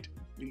night,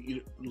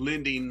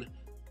 lending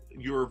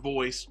your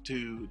voice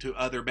to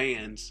other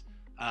bands,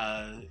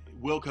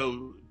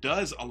 Wilco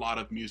does a lot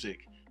of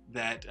music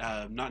that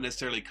not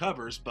necessarily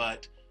covers,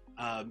 but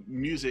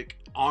music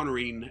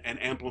honoring and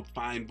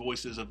amplifying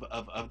voices of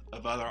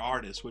other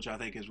artists, which I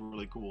think is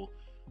really cool.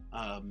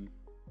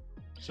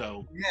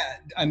 So yeah,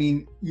 I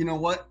mean, you know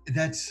what?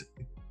 That's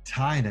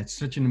Ty. That's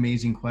such an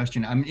amazing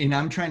question.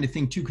 I'm trying to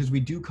think too, because we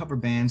do cover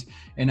bands,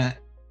 and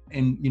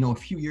a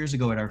few years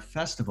ago at our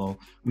festival,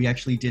 we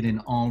actually did an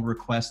all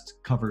request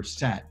cover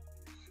set.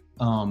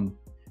 And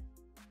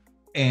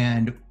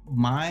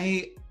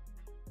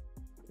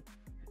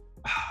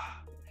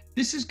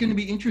this is going to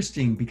be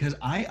interesting, because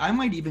I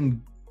might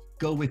even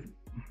go with,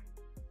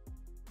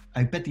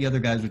 I bet the other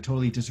guys would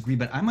totally disagree,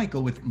 but I might go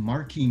with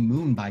Marquee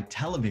Moon by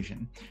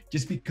Television,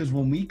 just because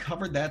when we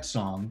covered that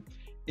song,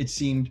 it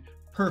seemed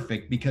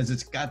perfect because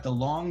it's got the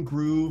long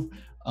groove.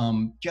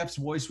 Jeff's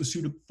voice was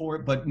suited for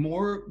it, but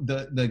more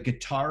the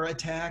guitar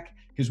attack,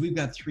 because we've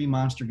got 3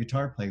 monster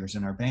guitar players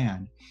in our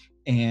band,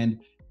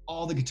 and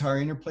all the guitar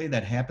interplay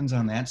that happens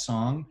on that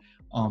song,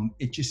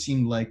 it just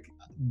seemed like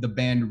the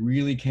band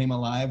really came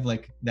alive.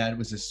 Like that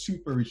was a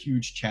super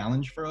huge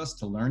challenge for us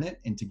to learn it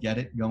and to get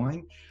it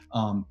going.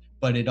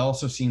 But it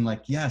also seemed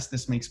like, yes,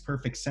 this makes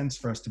perfect sense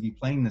for us to be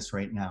playing this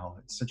right now.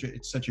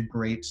 It's such a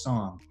great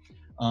song.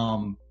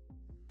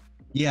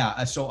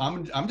 Yeah, so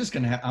I'm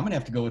gonna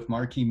have to go with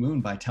Marquee Moon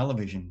by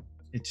Television.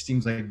 it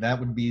seems like that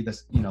would be the,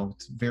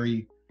 it's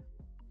very,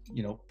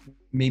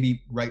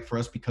 maybe right for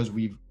us because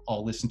we've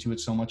all listened to it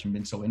so much and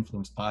been so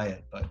influenced by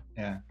it. But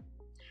yeah.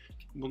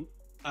 Well,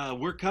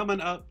 we're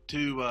coming up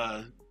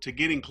to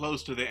getting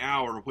close to the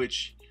hour,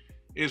 which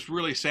is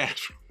really sad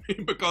for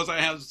me because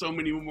I have so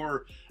many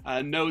more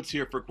notes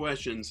here for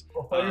questions.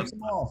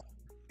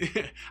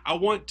 I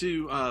want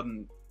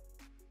to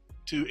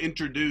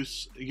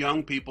introduce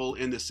young people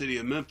in the city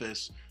of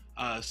Memphis,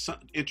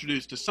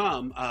 introduce to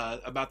some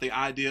about the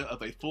idea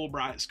of a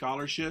Fulbright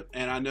scholarship.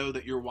 And I know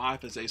that your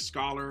wife is a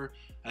scholar,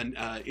 an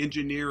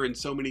engineer, and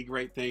so many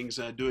great things,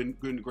 doing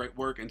great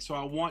work. And so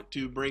I want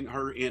to bring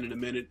her in a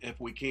minute if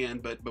we can.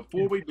 But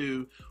before we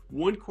do,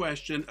 one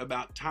question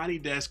about Tiny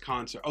Desk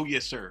Concert. Oh,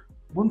 yes, sir.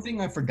 One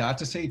thing I forgot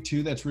to say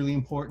too that's really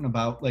important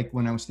about, like,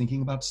 when I was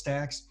thinking about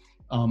Stax,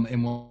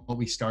 and what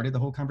we started the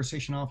whole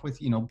conversation off with,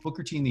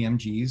 Booker T and the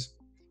MGs,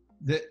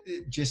 that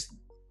just,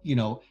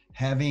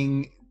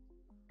 having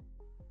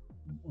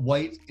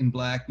white and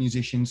black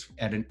musicians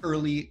at an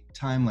early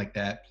time like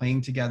that,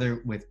 playing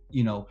together with,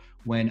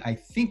 when I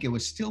think it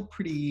was still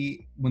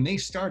when they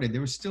started,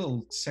 there was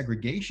still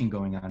segregation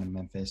going on in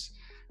Memphis.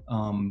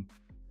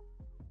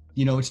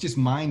 It's just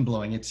mind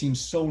blowing. It seems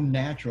so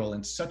natural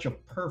and such a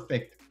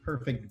perfect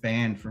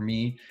band for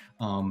me.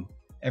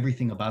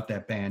 Everything about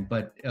that band,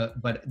 but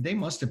they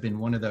must have been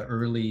one of the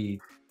early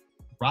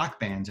rock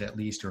bands, at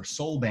least, or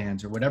soul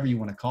bands, or whatever you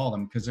want to call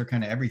them, because they're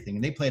kind of everything.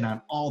 And they played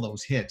on all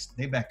those hits.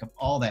 They backed up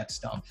all that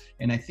stuff.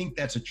 And I think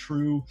that's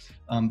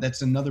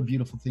that's another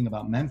beautiful thing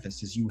about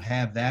Memphis, is you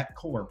have that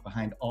core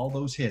behind all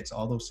those hits,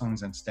 all those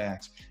songs on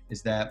Stax,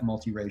 is that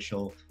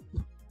multiracial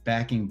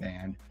backing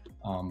band.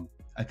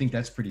 I think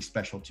that's pretty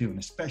special too. And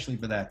especially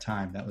for that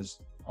time, that was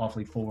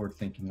awfully forward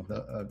thinking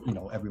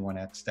of everyone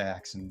at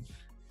Stax. And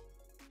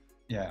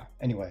yeah,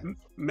 anyway.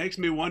 Makes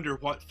me wonder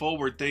what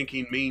forward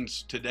thinking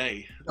means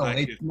today. No,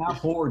 it's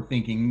not forward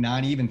thinking,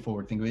 not even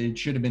forward thinking. It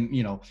should have been,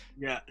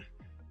 Yeah,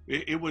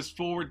 it was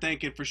forward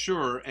thinking for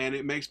sure. And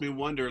it makes me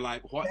wonder,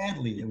 like, what.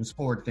 Sadly, it was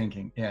forward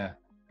thinking, yeah.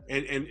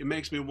 And it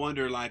makes me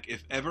wonder, like,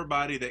 if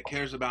everybody that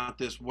cares about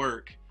this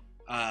work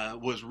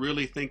was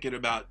really thinking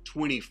about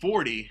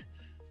 2040,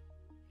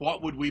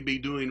 what would we be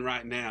doing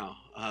right now,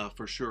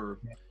 for sure?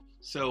 Yeah.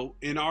 So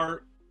in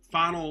our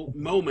final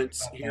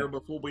moments here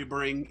before we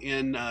bring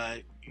in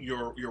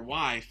your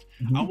wife,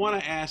 I want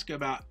to ask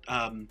about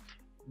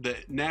the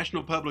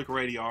National Public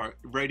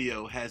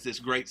Radio has this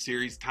great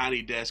series,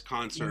 Tiny Desk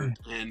Concert,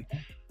 and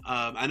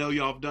I know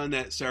y'all have done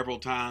that several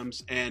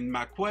times. And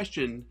my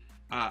question,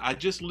 I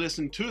just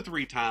listened 2 or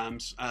 3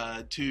 times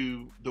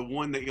to the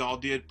one that y'all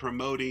did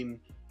promoting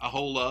A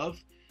Whole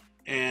Love,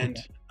 and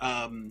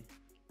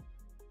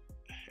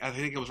I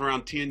think it was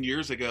around 10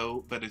 years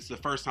ago, but it's the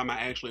first time I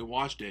actually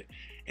watched it.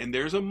 And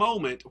there's a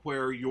moment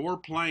where you're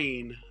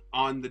playing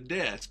on the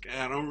desk.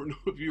 I don't know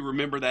if you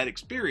remember that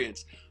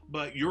experience,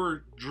 but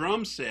your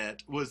drum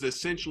set was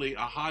essentially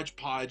a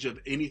hodgepodge of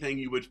anything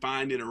you would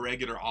find in a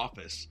regular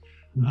office.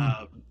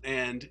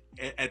 And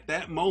at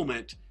that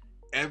moment,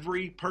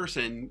 every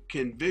person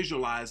can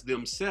visualize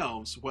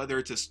themselves, whether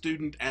it's a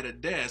student at a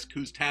desk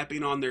who's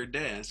tapping on their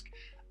desk,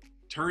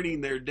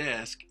 turning their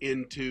desk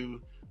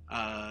into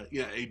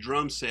a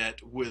drum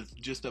set with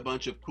just a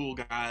bunch of cool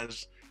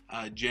guys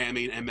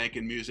jamming and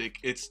making music.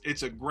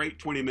 It's a great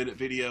 20-minute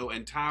video.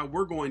 And Ty,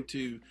 we're going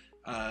to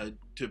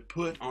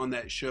put on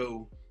that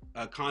show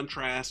a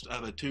contrast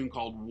of a tune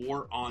called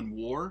War on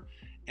War.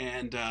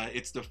 And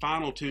it's the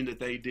final tune that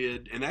they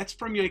did. And that's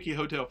from Yankee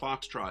Hotel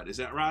Foxtrot. Is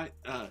that right?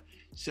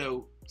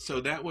 So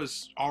that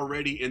was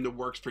already in the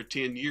works for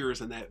 10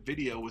 years. And that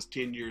video was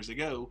 10 years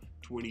ago,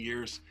 20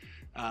 years.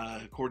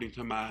 According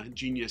to my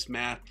genius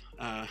math.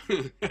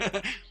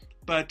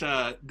 But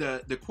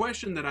the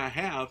question that I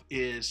have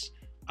is,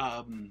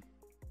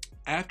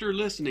 after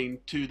listening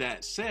to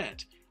that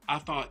set, I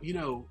thought,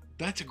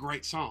 that's a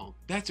great song.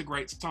 That's a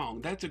great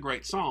song. That's a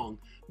great song.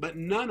 But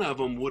none of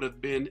them would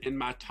have been in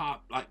my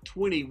top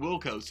 20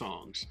 Wilco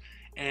songs.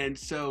 And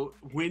so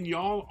when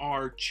y'all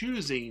are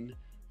choosing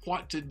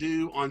what to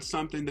do on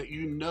something that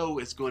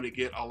is going to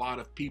get a lot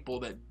of people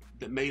that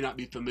may not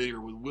be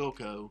familiar with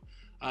Wilco,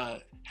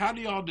 how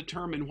do y'all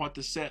determine what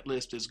the set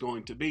list is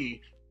going to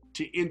be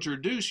to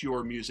introduce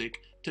your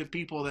music to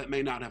people that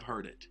may not have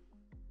heard it?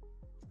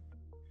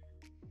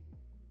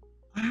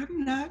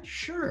 I'm not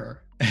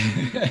sure.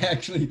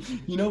 Actually,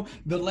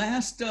 the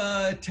last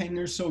 10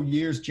 or so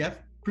years, Jeff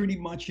pretty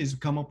much has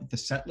come up with the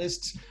set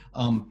lists.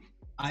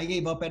 I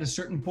gave up at a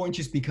certain point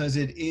just because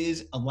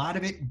a lot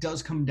of it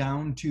does come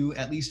down to,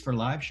 at least for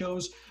live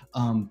shows,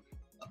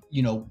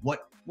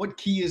 what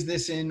key is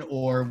this in,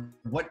 or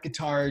what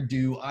guitar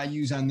do I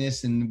use on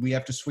this, and we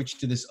have to switch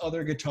to this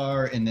other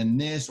guitar, and then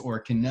this, or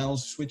can Nell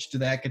switch to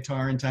that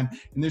guitar in time?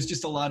 And there's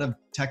just a lot of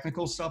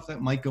technical stuff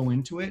that might go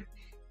into it.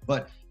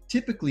 But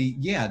typically,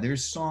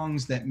 there's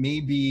songs that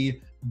may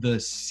be the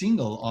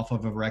single off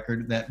of a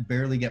record that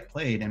barely get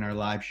played in our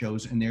live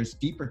shows, and there's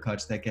deeper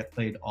cuts that get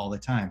played all the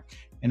time.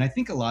 And I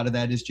think a lot of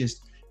that is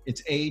just,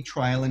 it's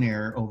trial and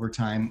error over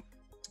time,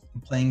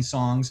 playing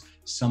songs.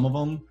 Some of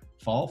them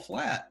fall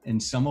flat,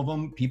 and some of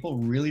them people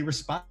really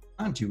respond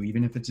to,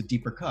 even if it's a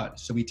deeper cut.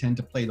 So we tend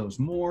to play those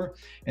more.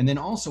 And then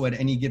also at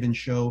any given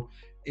show,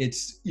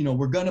 it's,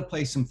 we're going to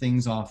play some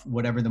things off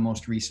whatever the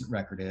most recent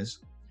record is.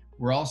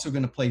 We're also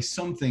going to play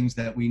some things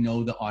that we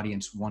know the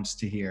audience wants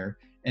to hear.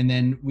 And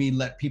then we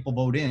let people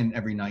vote in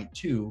every night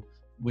too,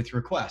 with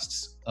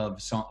requests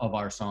of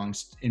our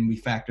songs, and we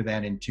factor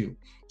that in too.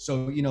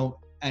 So,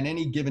 on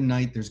any given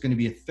night, there's going to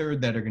be a third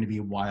that are going to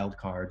be wild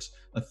cards,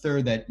 a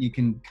third that you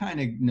can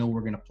kind of know we're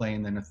going to play,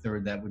 and then a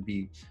third that would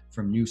be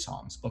from new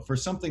songs. But for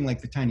something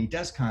like the Tiny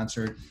Desk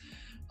concert,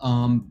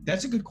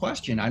 that's a good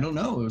question. I don't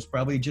know. It was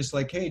probably just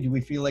like, hey, do we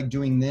feel like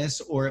doing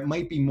this? Or it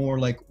might be more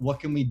like,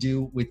 what can we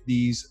do with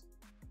these?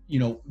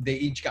 They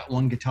each got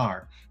one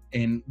guitar,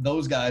 and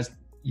those guys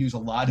use a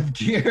lot of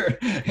gear,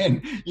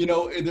 and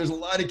there's a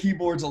lot of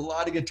keyboards, a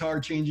lot of guitar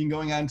changing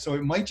going on. So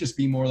it might just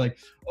be more like,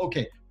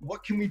 okay,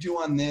 what can we do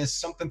on this?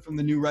 Something from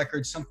the new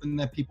record, something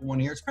that people want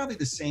to hear. It's probably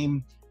the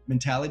same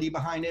mentality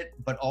behind it,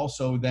 but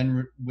also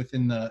then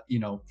within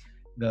the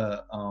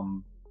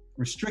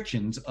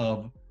restrictions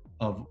of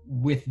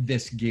with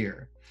this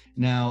gear.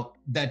 Now,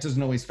 that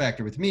doesn't always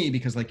factor with me,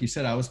 because like you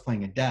said, I was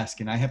playing a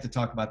desk, and I have to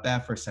talk about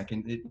that for a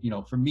second.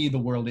 For me, the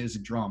world is a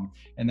drum.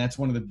 And that's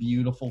one of the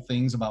beautiful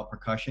things about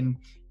percussion,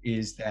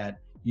 is that,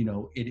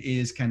 it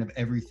is kind of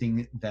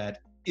everything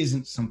that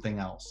isn't something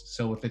else.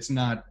 So if it's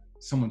not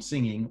someone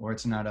singing, or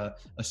it's not a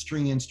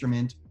string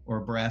instrument or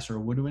a brass or a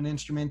woodwind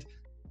instrument,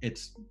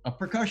 it's a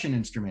percussion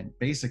instrument,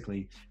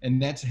 basically.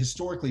 And that's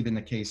historically been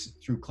the case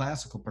through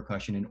classical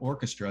percussion in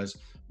orchestras.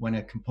 When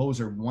a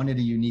composer wanted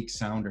a unique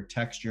sound or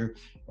texture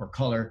or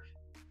color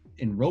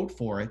and wrote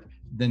for it,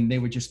 then they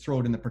would just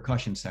throw it in the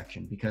percussion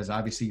section, because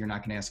obviously you're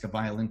not going to ask a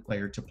violin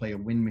player to play a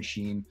wind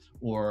machine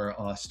or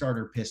a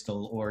starter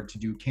pistol, or to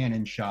do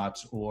cannon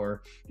shots,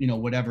 or,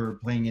 whatever,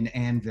 playing an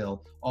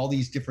anvil, all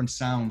these different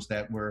sounds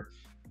that were,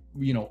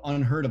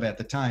 unheard of at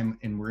the time,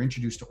 and were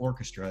introduced to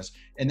orchestras.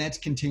 And that's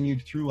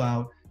continued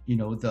throughout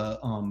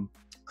the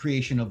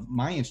creation of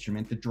my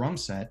instrument, the drum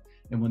set.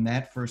 And when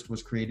that first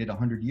was created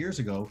 100 years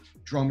ago,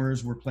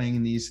 drummers were playing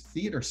in these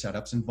theater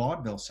setups and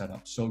vaudeville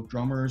setups. So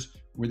drummers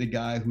were the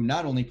guy who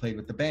not only played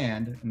with the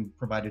band and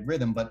provided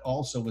rhythm, but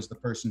also was the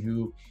person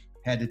who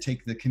had to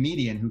take the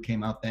comedian who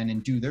came out then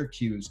and do their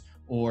cues,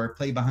 or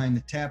play behind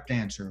the tap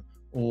dancer,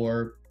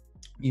 or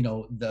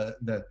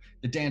the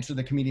dancer,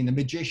 the comedian, the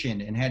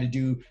magician, and had to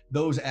do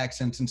those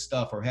accents and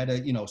stuff, or had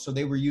to, so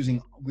we were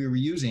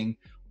using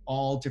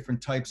all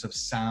different types of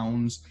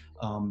sounds,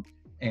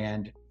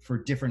 and for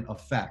different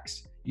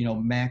effects.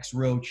 Max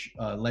Roach,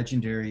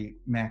 legendary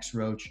Max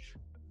Roach,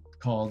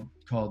 called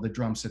the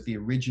drum set the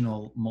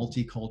original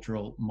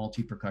multicultural,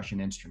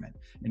 multi-percussion instrument.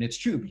 And it's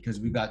true, because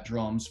we've got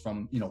drums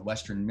from,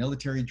 Western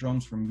military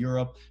drums from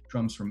Europe,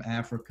 drums from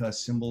Africa,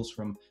 cymbals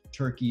from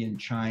Turkey and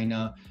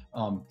China,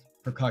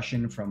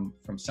 percussion from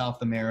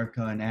South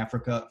America and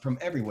Africa, from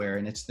everywhere.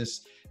 And it's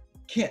this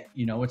kit,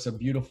 it's a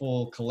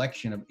beautiful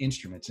collection of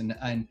instruments.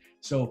 And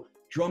so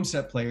drum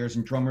set players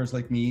and drummers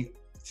like me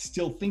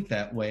still think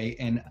that way.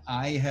 And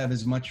I have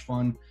as much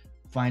fun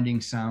finding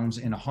sounds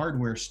in a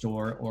hardware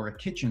store or a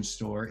kitchen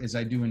store as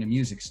I do in a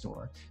music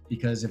store,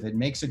 because if it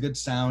makes a good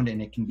sound and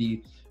it can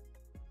be,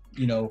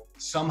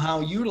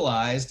 somehow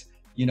utilized,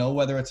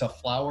 whether it's a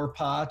flower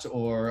pot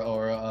or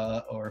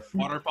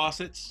water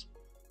faucets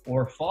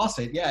or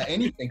faucet, yeah,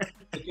 anything,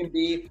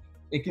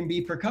 it can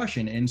be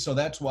percussion. And so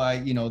that's why,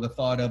 the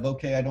thought of,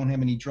 okay, I don't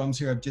have any drums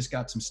here, I've just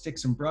got some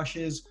sticks and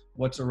brushes,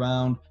 what's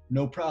around,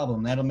 no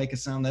problem, that'll make a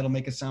sound,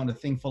 a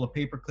thing full of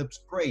paper clips,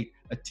 great,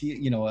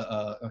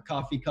 a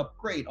coffee cup,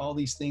 great, all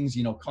these things,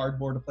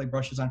 cardboard to play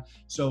brushes on.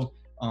 So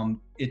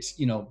it's,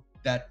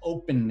 that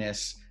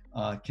openness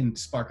can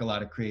spark a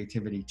lot of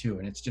creativity too,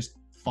 and it's just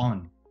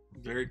fun.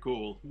 Very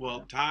cool.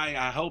 Well, Ty,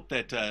 I hope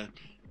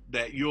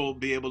that you'll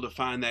be able to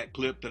find that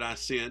clip that I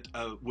sent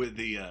with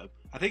the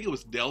I think it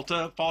was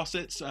Delta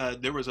faucets.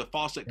 There was a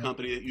faucet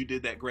company that you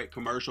did that great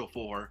commercial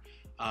for,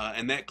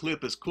 and that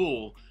clip is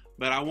cool.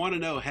 But I want to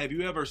know, have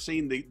you ever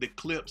seen the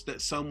clips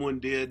that someone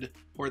did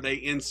where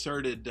they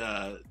inserted,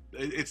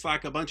 it's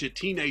like a bunch of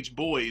teenage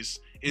boys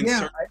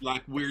insert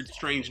like weird,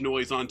 strange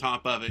noise on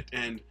top of it.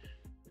 And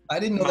I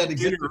didn't know that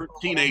existed.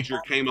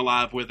 Teenager came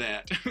alive with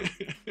that.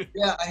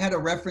 Yeah, I had to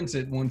reference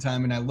it one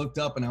time, and I looked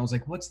up and I was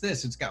like, what's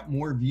this? It's got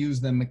more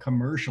views than the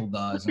commercial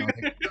does. And I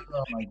was like,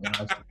 oh my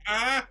gosh,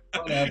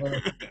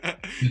 whatever.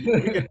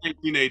 We can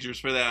thank teenagers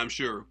for that, I'm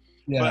sure.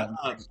 Yeah,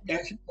 but,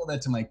 I should tell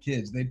that to my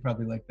kids. They'd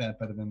probably like that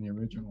better than the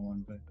original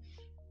one, but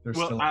they're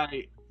still.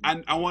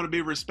 I want to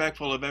be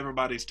respectful of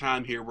everybody's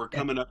time here. We're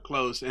coming up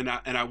close, and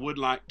I would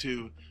like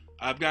to.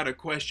 I've got a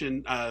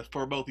question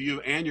for both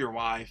you and your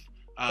wife,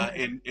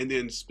 and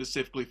then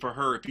specifically for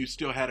her, if you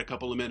still had a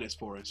couple of minutes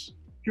for us.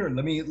 Sure.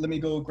 Let me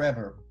go grab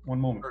her.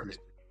 One moment, please.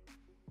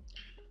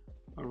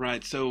 All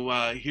right,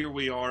 so here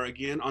we are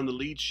again on the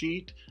lead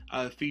sheet,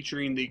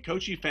 featuring the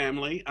Kotche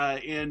family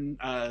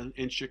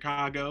in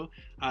Chicago,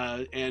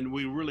 and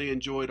we really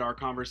enjoyed our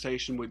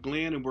conversation with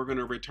Glenn, and we're going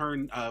to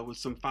return with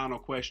some final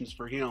questions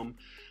for him.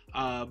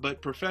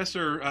 But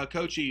Professor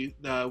Kotche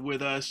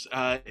with us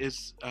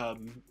is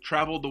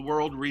traveled the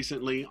world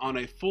recently on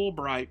a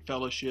Fulbright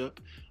fellowship,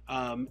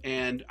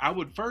 and I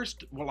would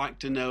first like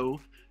to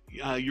know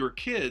your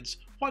kids.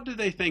 What do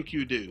they think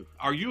you do?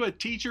 Are you a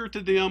teacher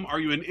to them? Are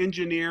you an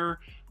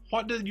engineer?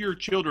 What do your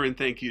children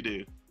think you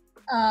do?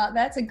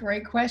 That's a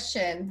great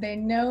question. They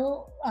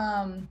know,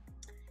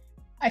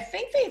 I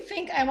think they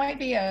think I might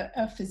be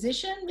a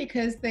physician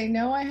because they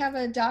know I have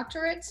a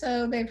doctorate.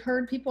 So they've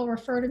heard people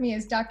refer to me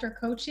as Dr.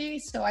 Kotche.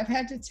 So I've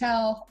had to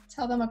tell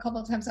them a couple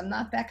of times I'm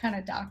not that kind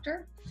of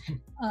doctor.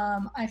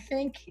 I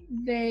think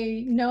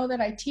they know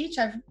that I teach.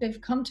 They've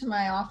come to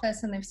my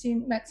office and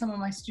they've met some of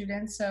my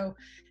students. So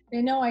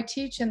they know I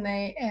teach, and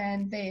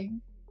they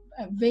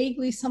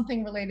vaguely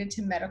something related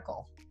to the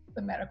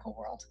medical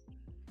world.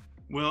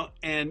 Well,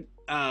 and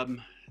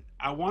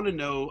I want to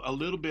know a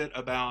little bit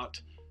about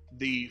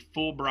the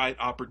Fulbright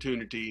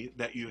opportunity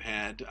that you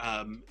had.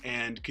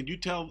 And can you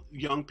tell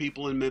young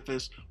people in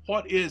Memphis,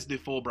 what is the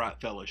Fulbright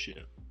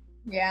Fellowship?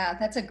 Yeah,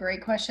 that's a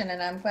great question,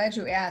 and I'm glad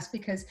you asked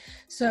because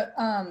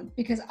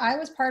I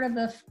was part of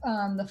the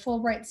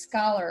Fulbright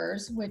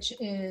Scholars, which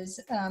is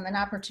an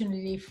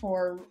opportunity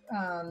for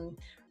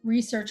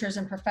researchers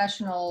and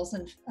professionals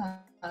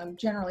and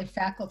generally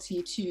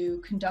faculty to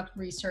conduct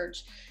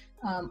research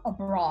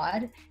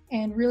abroad.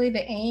 And really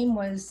the aim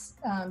was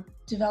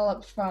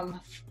developed from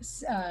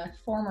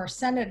former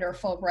Senator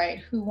Fulbright,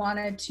 who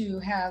wanted to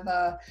have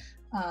a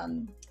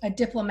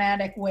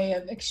diplomatic way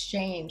of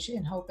exchange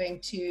in hoping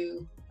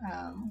to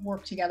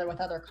work together with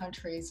other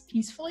countries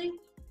peacefully.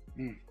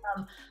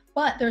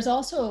 But there's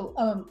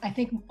also, I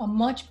think, a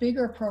much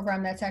bigger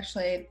program that's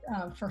actually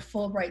for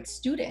Fulbright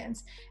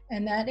students.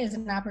 And that is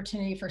an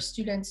opportunity for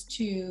students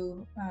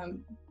to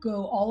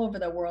go all over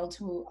the world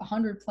to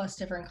 100+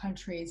 different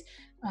countries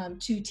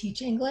to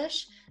teach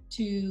English,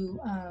 to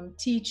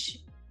teach,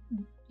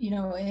 in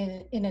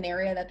an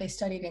area that they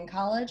studied in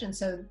college. And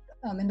so,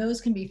 and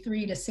those can be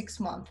 3 to 6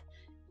 month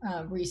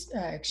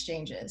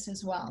exchanges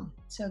as well.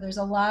 So there's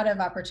a lot of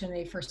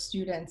opportunity for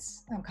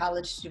students,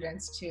 college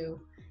students, to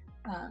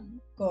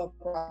go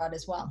abroad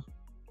as well.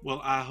 Well,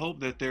 I hope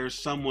that there's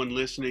someone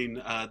listening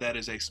that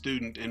is a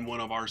student in one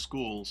of our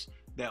schools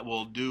that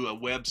will do a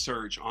web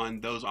search on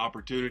those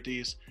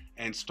opportunities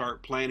and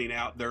start planning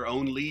out their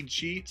own lead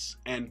sheets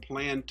and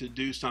plan to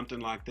do something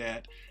like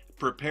that,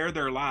 prepare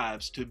their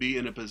lives to be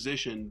in a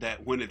position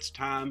that when it's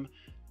time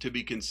to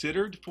be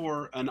considered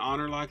for an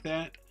honor like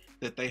that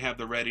they have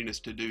the readiness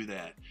to do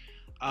that.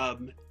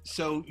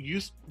 So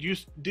you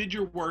did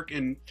your work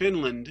in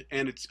Finland,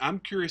 and I'm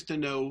curious to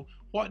know,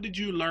 what did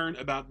you learn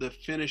about the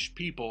Finnish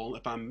people,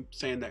 if I'm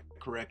saying that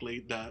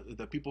correctly,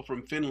 the people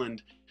from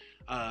Finland,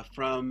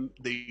 from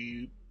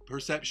the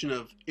perception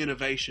of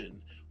innovation?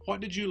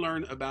 What did you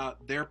learn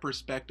about their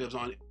perspectives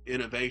on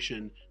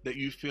innovation that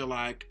you feel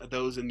like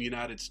those in the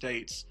United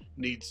States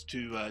needs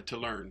to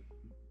learn?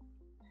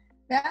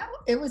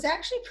 It was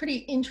actually pretty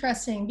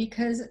interesting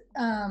because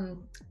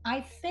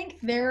I think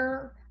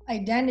their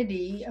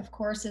identity, of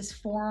course, is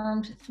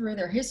formed through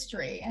their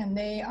history, and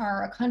they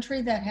are a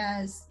country that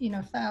has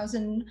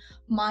 1,000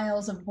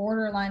 miles of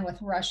borderline with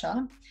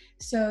Russia.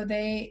 So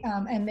they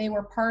and they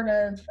were part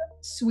of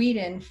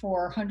Sweden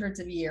for hundreds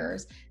of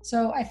years.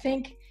 So I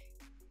think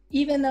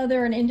even though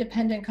they're an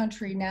independent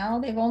country now,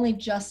 they've only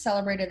just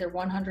celebrated their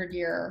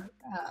 100-year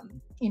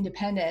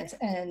independence,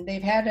 and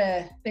they've had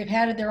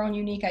their own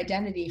unique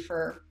identity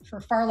for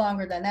far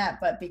longer than that.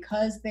 But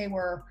because they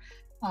were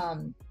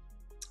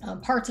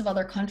parts of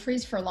other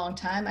countries for a long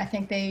time, I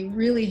think they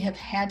really have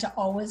had to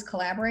always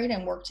collaborate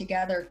and work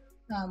together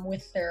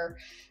with their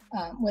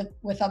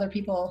with other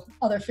people,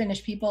 other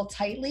Finnish people,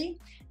 tightly.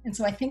 And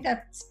so I think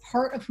that's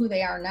part of who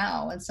they are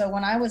now. And so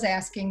when I was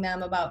asking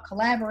them about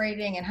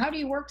collaborating and how do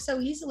you work so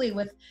easily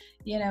with,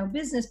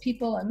 business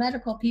people and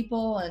medical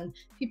people and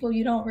people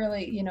you don't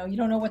really, you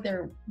don't know what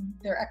their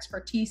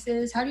expertise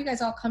is, how do you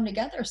guys all come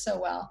together so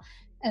well?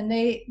 And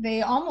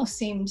they almost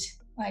seemed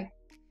like,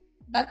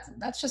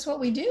 that's just what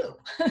we do,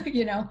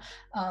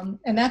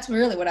 and that's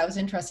really what I was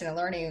interested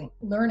in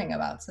learning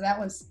about. So that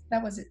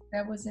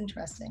was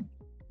interesting.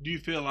 Do you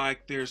feel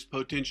like there's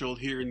potential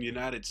here in the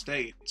United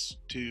States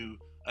to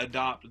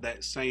adopt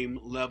that same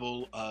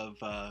level of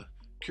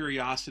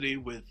curiosity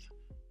with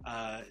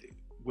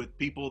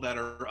people that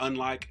are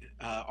unlike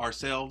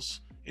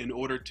ourselves in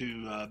order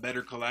to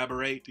better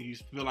collaborate? Do you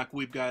feel like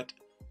we've got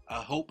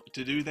hope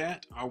to do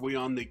that? Are we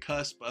on the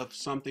cusp of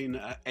something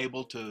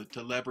able to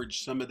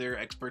leverage some of their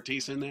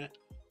expertise in that?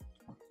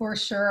 For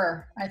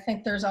sure. I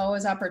think there's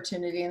always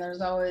opportunity, and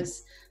there's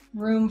always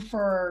room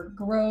for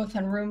growth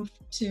and room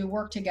to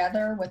work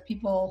together with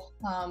people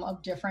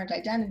of different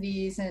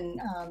identities and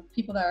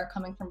people that are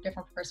coming from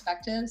different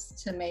perspectives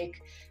to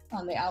make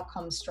the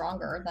outcome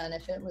stronger than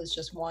if it was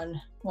just one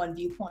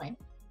viewpoint.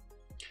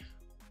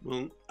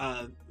 Well,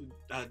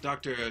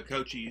 Dr.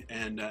 Kotche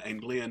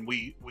and Glenn,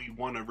 we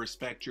want to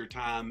respect your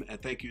time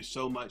and thank you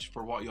so much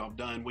for what y'all have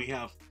done.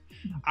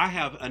 I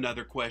have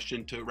another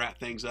question to wrap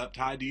things up.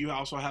 Ty, do you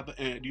also have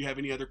do you have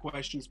any other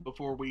questions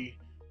before we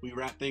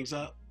wrap things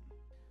up?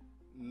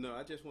 No,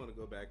 I just want to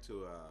go back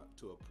to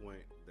a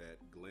point that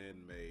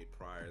Glenn made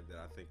prior that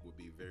I think would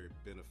be very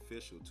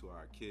beneficial to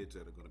our kids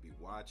that are going to be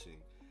watching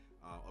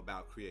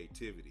about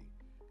creativity.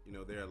 You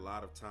know, there are a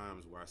lot of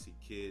times where I see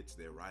kids,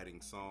 they're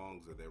writing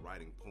songs or they're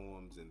writing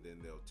poems, and then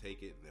they'll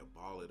take it and they'll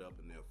ball it up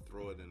and they'll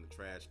throw it in the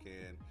trash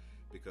can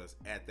because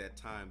at that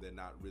time they're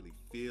not really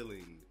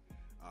feeling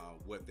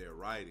what they're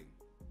writing.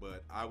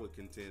 But I would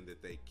contend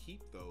that they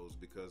keep those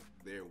because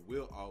there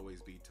will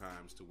always be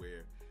times to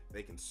where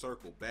they can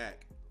circle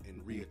back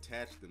and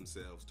reattach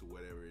themselves to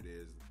whatever it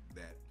is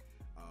that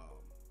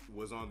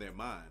was on their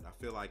mind. I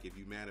feel like if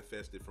you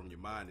manifest it from your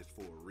mind, it's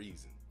for a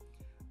reason.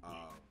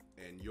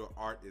 And your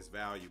art is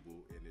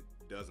valuable and it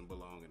doesn't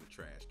belong in a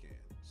trash can.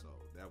 So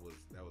that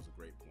was a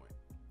great point.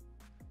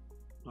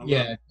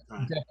 Yeah,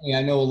 definitely.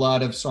 I know a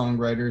lot of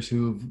songwriters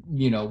who've,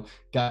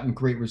 gotten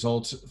great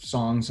results,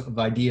 songs of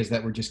ideas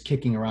that were just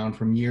kicking around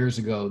from years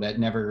ago that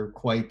never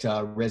quite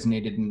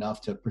resonated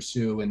enough to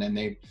pursue. And then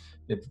they've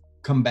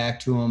come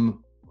back to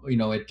them,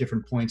 at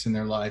different points in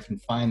their life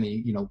and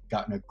finally,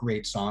 gotten a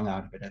great song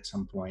out of it at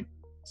some point.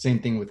 Same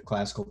thing with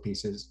classical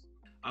pieces.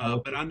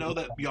 But I know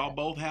that y'all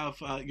both have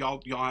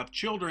y'all have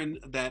children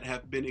that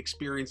have been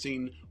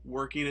experiencing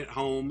working at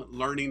home,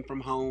 learning from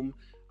home,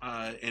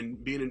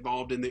 and being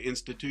involved in the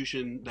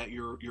institution that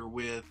you're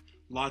with.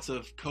 Lots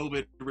of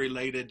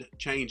COVID-related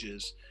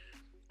changes.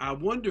 I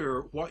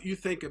wonder what you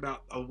think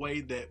about a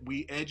way that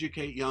we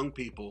educate young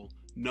people,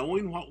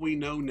 knowing what we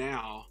know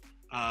now.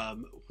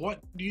 What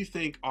do you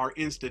think our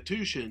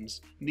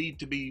institutions need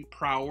to be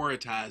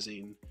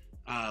prioritizing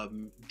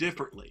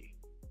differently?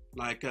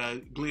 Like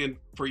Glenn,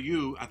 for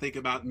you, I think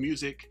about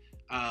music,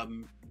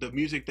 the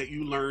music that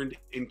you learned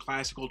in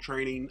classical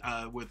training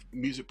with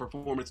music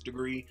performance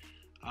degree.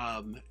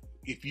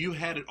 If you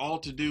had it all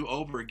to do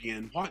over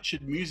again, what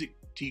should music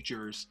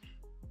teachers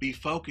be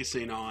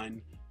focusing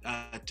on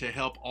to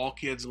help all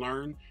kids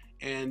learn?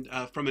 And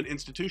from an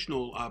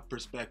institutional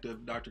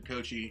perspective, Dr.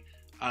 Kotche,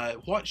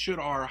 what should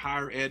our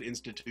higher ed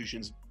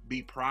institutions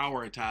be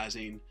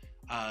prioritizing,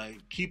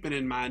 keeping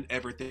in mind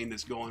everything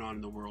that's going on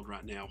in the world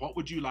right now? What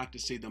would you like to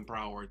see them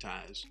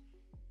prioritize?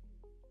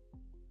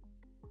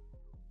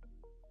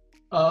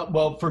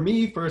 Well, for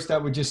me, first, I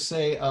would just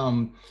say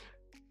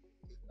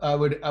I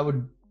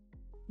would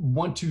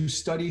want to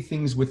study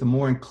things with a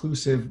more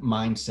inclusive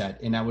mindset,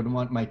 and I would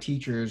want my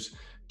teachers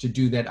to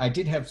do that. I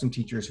did have some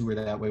teachers who were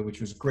that way, which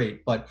was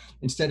great. But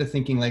instead of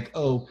thinking like,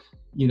 oh,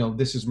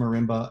 this is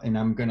marimba and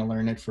I'm going to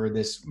learn it for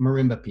this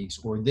marimba piece,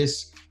 or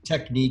this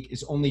technique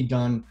is only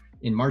done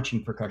in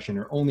marching percussion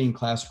or only in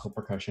classical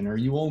percussion, or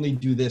you only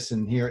do this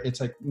in here.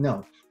 It's like,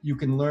 no, you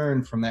can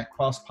learn from that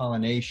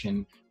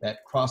cross-pollination,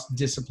 that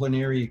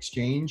cross-disciplinary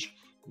exchange.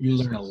 You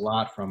learn a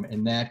lot from,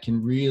 and that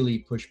can really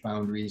push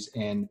boundaries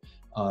and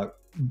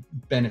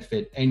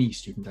benefit any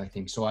student, I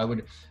think. So I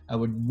would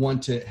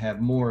want to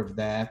have more of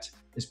that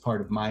as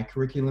part of my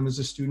curriculum as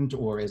a student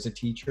or as a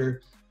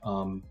teacher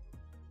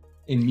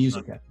in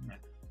music.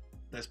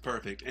 That's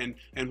perfect.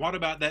 And what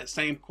about that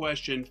same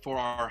question for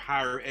our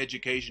higher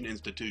education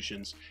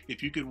institutions?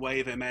 If you could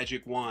wave a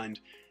magic wand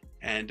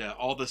and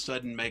all of a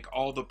sudden make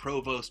all the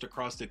provosts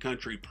across the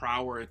country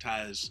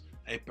prioritize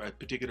a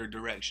particular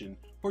direction,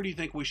 where do you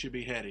think we should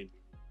be heading?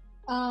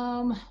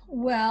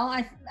 Well,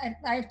 I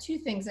have two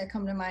things that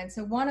come to mind.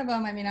 So one of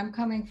them, I'm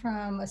coming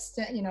from a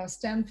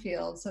STEM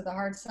field, so the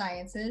hard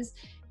sciences,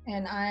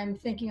 and I'm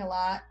thinking a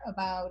lot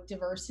about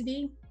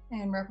diversity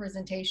and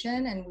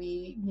representation, and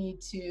we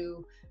need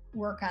to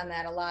work on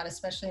that a lot,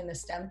 especially in the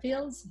STEM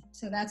fields.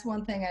 So that's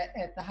one thing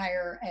at the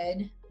higher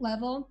ed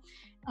level.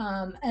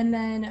 And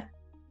then,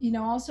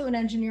 also in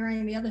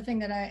engineering, the other thing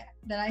that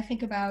I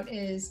think about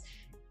is,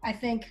 I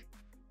think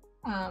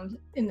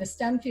in the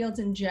STEM fields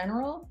in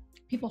general,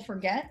 people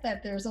forget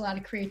that there's a lot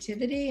of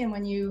creativity, and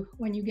when you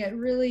get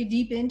really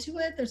deep into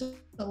it, there's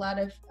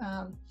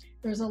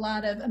a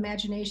lot of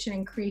imagination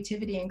and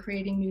creativity in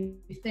creating new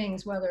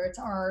things, whether it's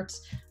art,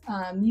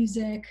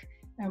 music,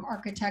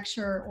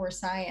 architecture, or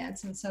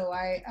science. And so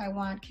I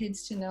want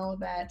kids to know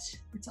that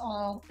it's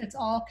all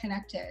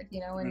connected,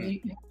 and you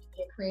have to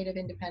be a creative,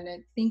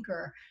 independent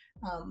thinker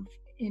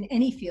in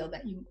any field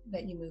that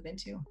you move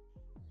into.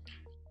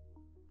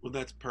 Well,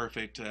 that's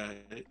perfect.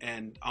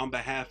 And on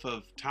behalf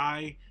of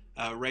Ty,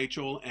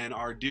 Rachel, and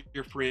our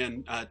dear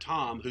friend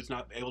Tom, who's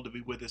not able to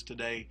be with us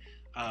today,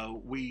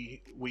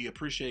 we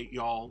appreciate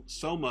y'all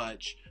so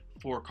much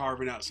for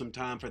carving out some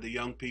time for the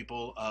young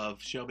people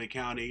of Shelby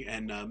County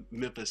and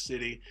Memphis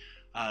City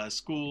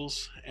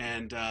schools.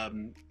 And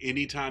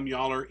anytime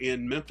y'all are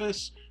in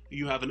Memphis,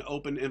 you have an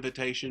open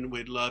invitation.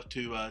 We'd love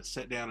to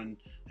sit down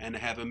and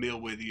have a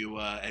meal with you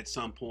at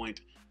some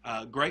point.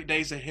 Great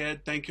days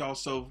ahead. Thank y'all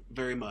so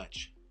very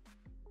much.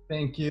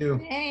 Thank you.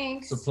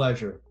 Thanks. It's a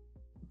pleasure.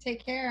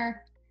 Take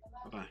care.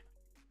 Bye-bye.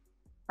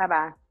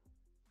 Bye-bye.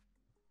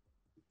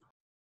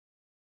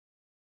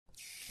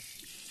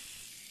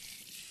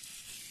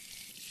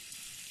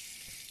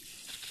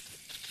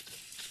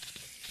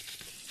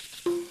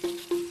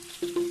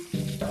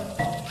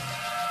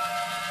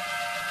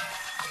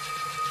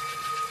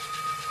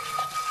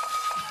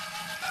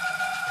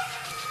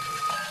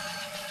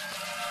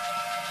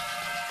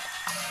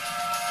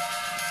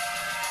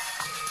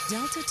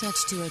 Delta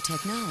Touch Duo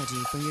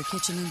technology for your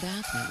kitchen and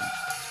bathroom.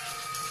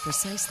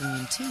 Precisely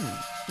in tune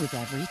with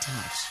every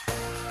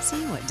touch.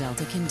 See what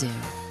Delta can do.